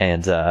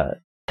 and I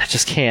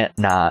just can't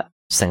not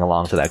sing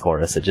along to that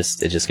chorus. It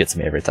just gets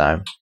me every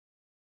time.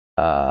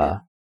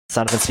 Sound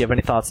Defense, do you have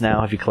any thoughts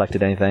now? Have you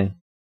collected anything?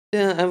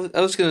 Yeah,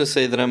 I was gonna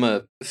say that I'm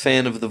a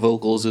fan of the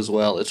vocals as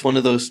well. It's one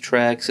of those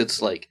tracks.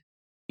 It's like,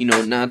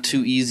 not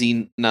too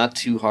easy, not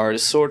too hard.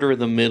 It's sort of in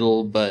the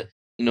middle, but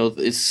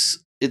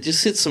it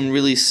just hits some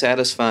really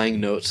satisfying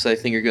notes that I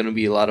think are going to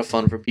be a lot of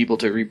fun for people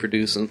to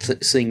reproduce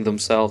and sing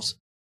themselves.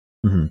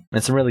 Mm-hmm.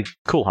 And some really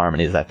cool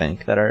harmonies, I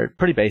think, that are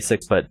pretty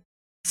basic, but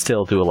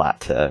still do a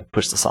lot to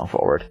push the song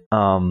forward.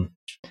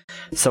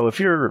 So if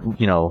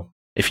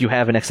you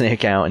have an XNA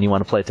account and you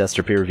want to play test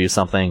or peer review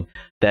something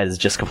that is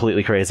just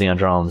completely crazy on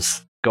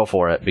drums, go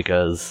for it,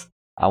 because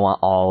I want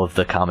all of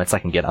the comments I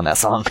can get on that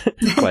song,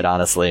 quite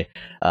honestly,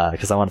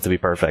 because I want it to be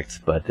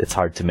perfect, but it's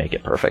hard to make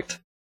it perfect.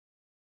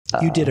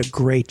 You did a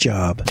great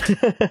job.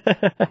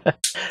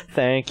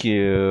 Thank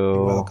you.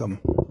 You're welcome.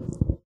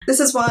 This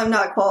is why I'm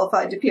not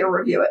qualified to peer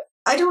review it.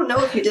 I don't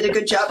know if you did a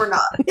good job or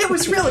not. It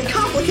was really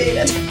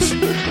complicated.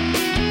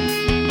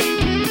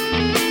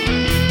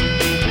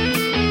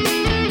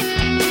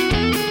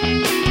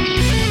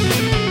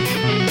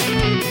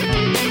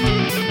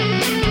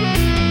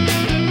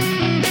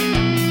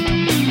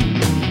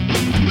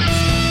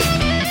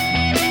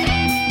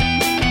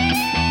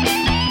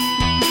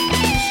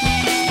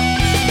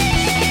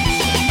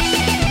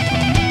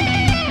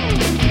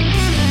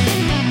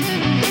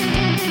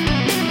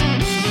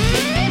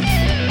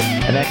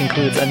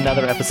 concludes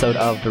another episode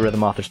of the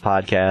Rhythm Authors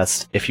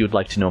podcast. If you would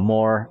like to know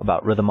more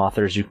about Rhythm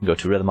Authors, you can go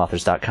to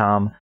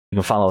rhythmauthors.com. You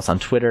can follow us on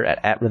Twitter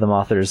at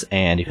rhythmauthors,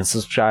 and you can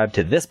subscribe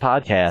to this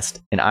podcast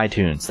in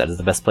iTunes. That is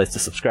the best place to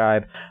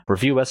subscribe.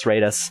 Review us,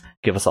 rate us,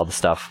 give us all the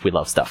stuff. We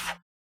love stuff.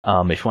 If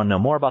you want to know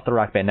more about the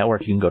Rock Band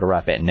Network, you can go to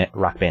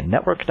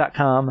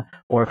rockbandnetwork.com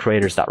or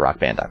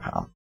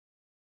creators.rockband.com.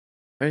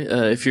 Right,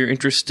 if you're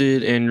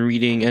interested in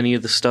reading any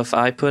of the stuff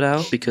I put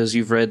out because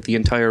you've read the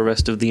entire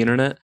rest of the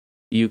internet,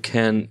 you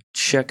can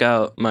check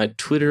out my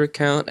Twitter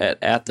account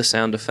at the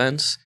Sound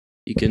Defense.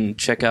 You can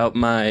check out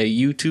my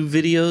YouTube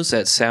videos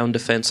at Sound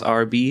Defense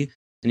RB,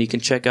 and you can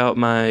check out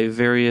my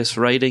various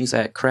writings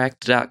at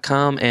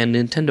cracked.com and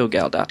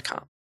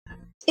nintendogal.com.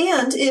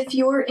 And if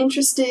you're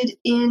interested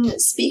in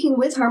speaking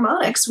with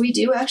Harmonix, we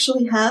do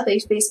actually have a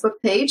Facebook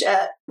page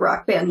at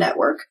Rock Band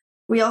Network.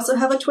 We also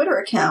have a Twitter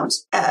account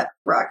at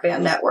Rock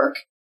Band Network.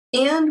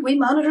 And we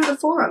monitor the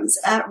forums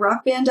at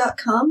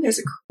rockband.com.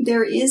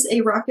 There is a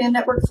Rock Band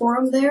Network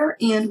forum there,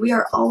 and we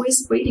are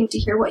always waiting to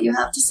hear what you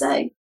have to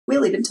say.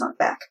 We'll even talk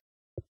back.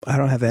 I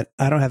don't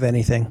have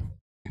anything.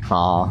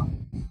 Aw.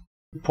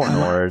 Poor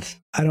Nord.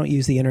 I don't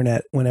use the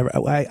internet whenever.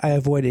 I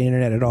avoid the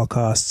internet at all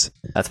costs.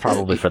 That's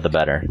probably for the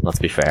better. Let's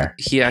be fair.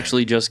 He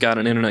actually just got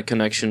an internet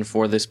connection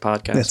for this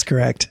podcast. That's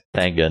correct.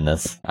 Thank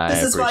goodness.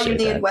 This is why you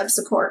need web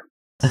support.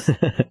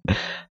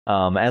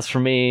 As for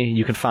me,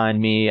 you can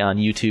find me on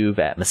YouTube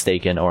at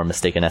Mistaken or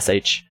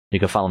MistakenSH. You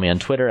can follow me on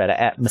Twitter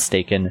at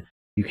Mistaken.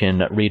 You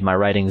can read my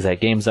writings at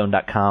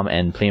GameZone.com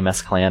and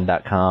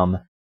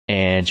PlayMSClan.com.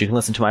 And you can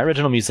listen to my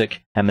original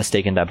music at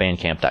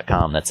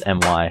Mistaken.bandcamp.com. That's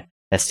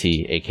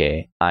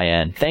MyStakin.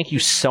 Thank you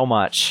so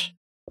much,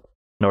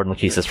 Norden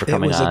Lachesis, for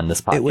coming on this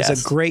podcast. It was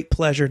a great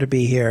pleasure to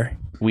be here.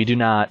 We do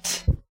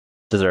not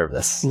deserve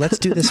this. Let's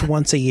do this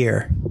once a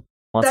year.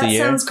 Once a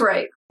year? That sounds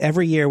great.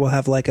 Every year we'll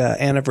have like a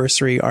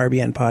anniversary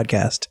RBN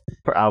podcast.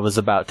 I was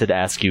about to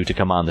ask you to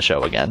come on the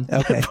show again.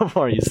 Okay.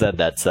 Before you said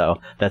that,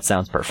 so that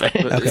sounds perfect.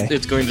 Okay.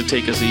 It's going to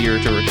take us a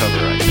year to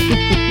recover, I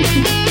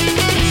think.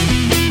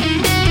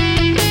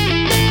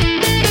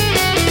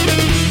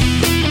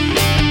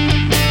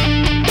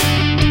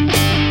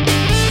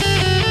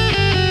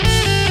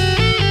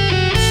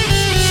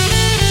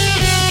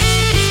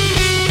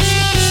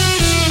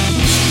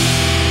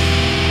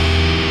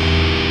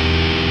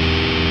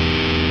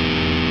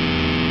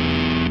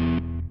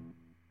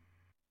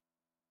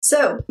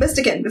 So,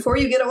 Mistaken, before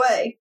you get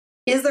away,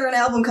 is there an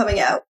album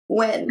coming out?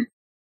 When?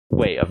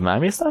 Wait, of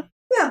Miami stuff?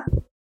 Yeah.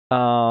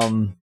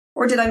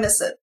 Or did I miss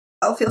it?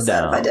 I'll feel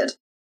sad if I did.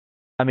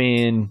 I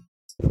mean,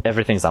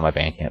 everything's on my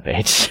Bandcamp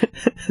page.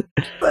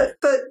 but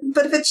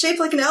if it's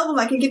shaped like an album,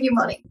 I can give you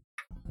money.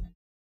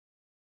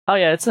 Oh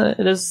yeah,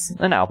 there's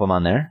an album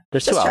on there.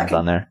 There's Just two albums checking.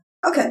 on there.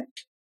 Okay.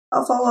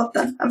 I'll follow up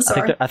then. I'm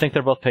sorry. I think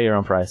they're both pay your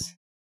own price.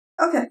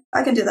 Okay,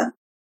 I can do that.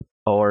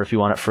 Or if you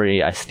want it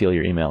free, I steal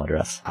your email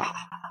address.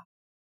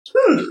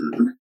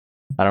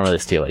 I don't really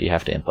steal it. You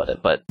have to input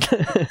it, but...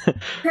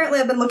 Apparently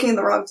I've been looking in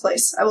the wrong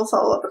place. I will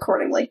follow up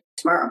accordingly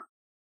tomorrow.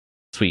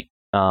 Sweet.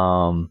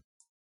 Only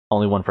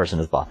one person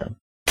has bought them.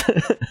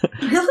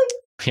 Really?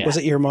 Yeah. Was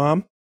it your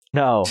mom?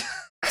 No.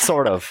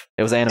 Sort of.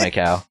 It was Anime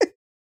Cow.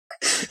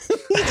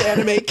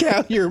 Anime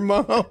Cow, your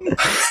mom.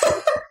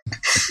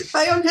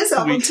 I own his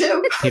album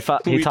too.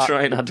 We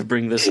try not to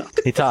bring this up.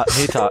 He talks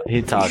to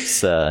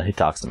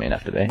me in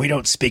FTB. We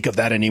don't speak of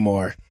that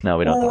anymore. No,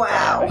 we don't talk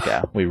Wow. about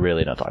Anime Cow. We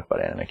really don't talk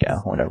about Anime Cow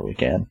whenever we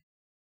can.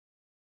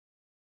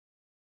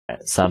 All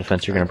right, Sound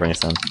Defense, you're going to bring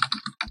us in.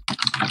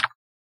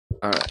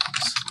 All right.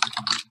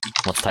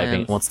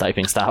 Once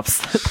typing stops.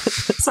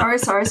 Sorry.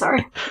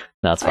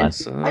 No, it's fine.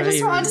 I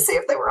just wanted to see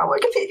if they were on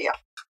Wikipedia.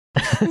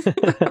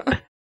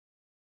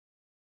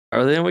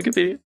 Are they on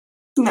Wikipedia?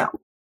 No.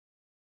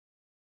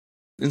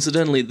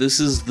 Incidentally, this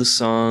is the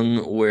song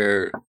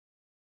where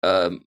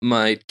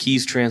my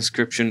keys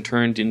transcription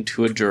turned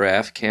into a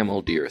giraffe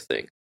camel deer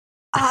thing.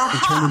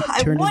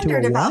 I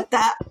wondered about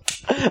that.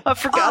 I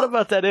forgot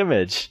about that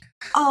image.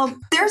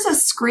 There's a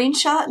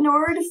screenshot,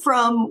 Nord,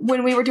 from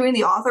when we were doing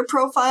the author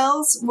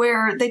profiles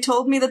where they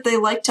told me that they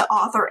like to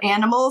author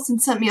animals and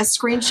sent me a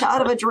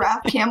screenshot of a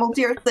giraffe camel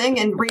deer thing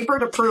and Reaper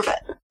to prove it.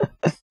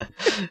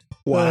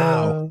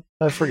 Wow.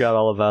 I forgot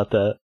all about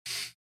that.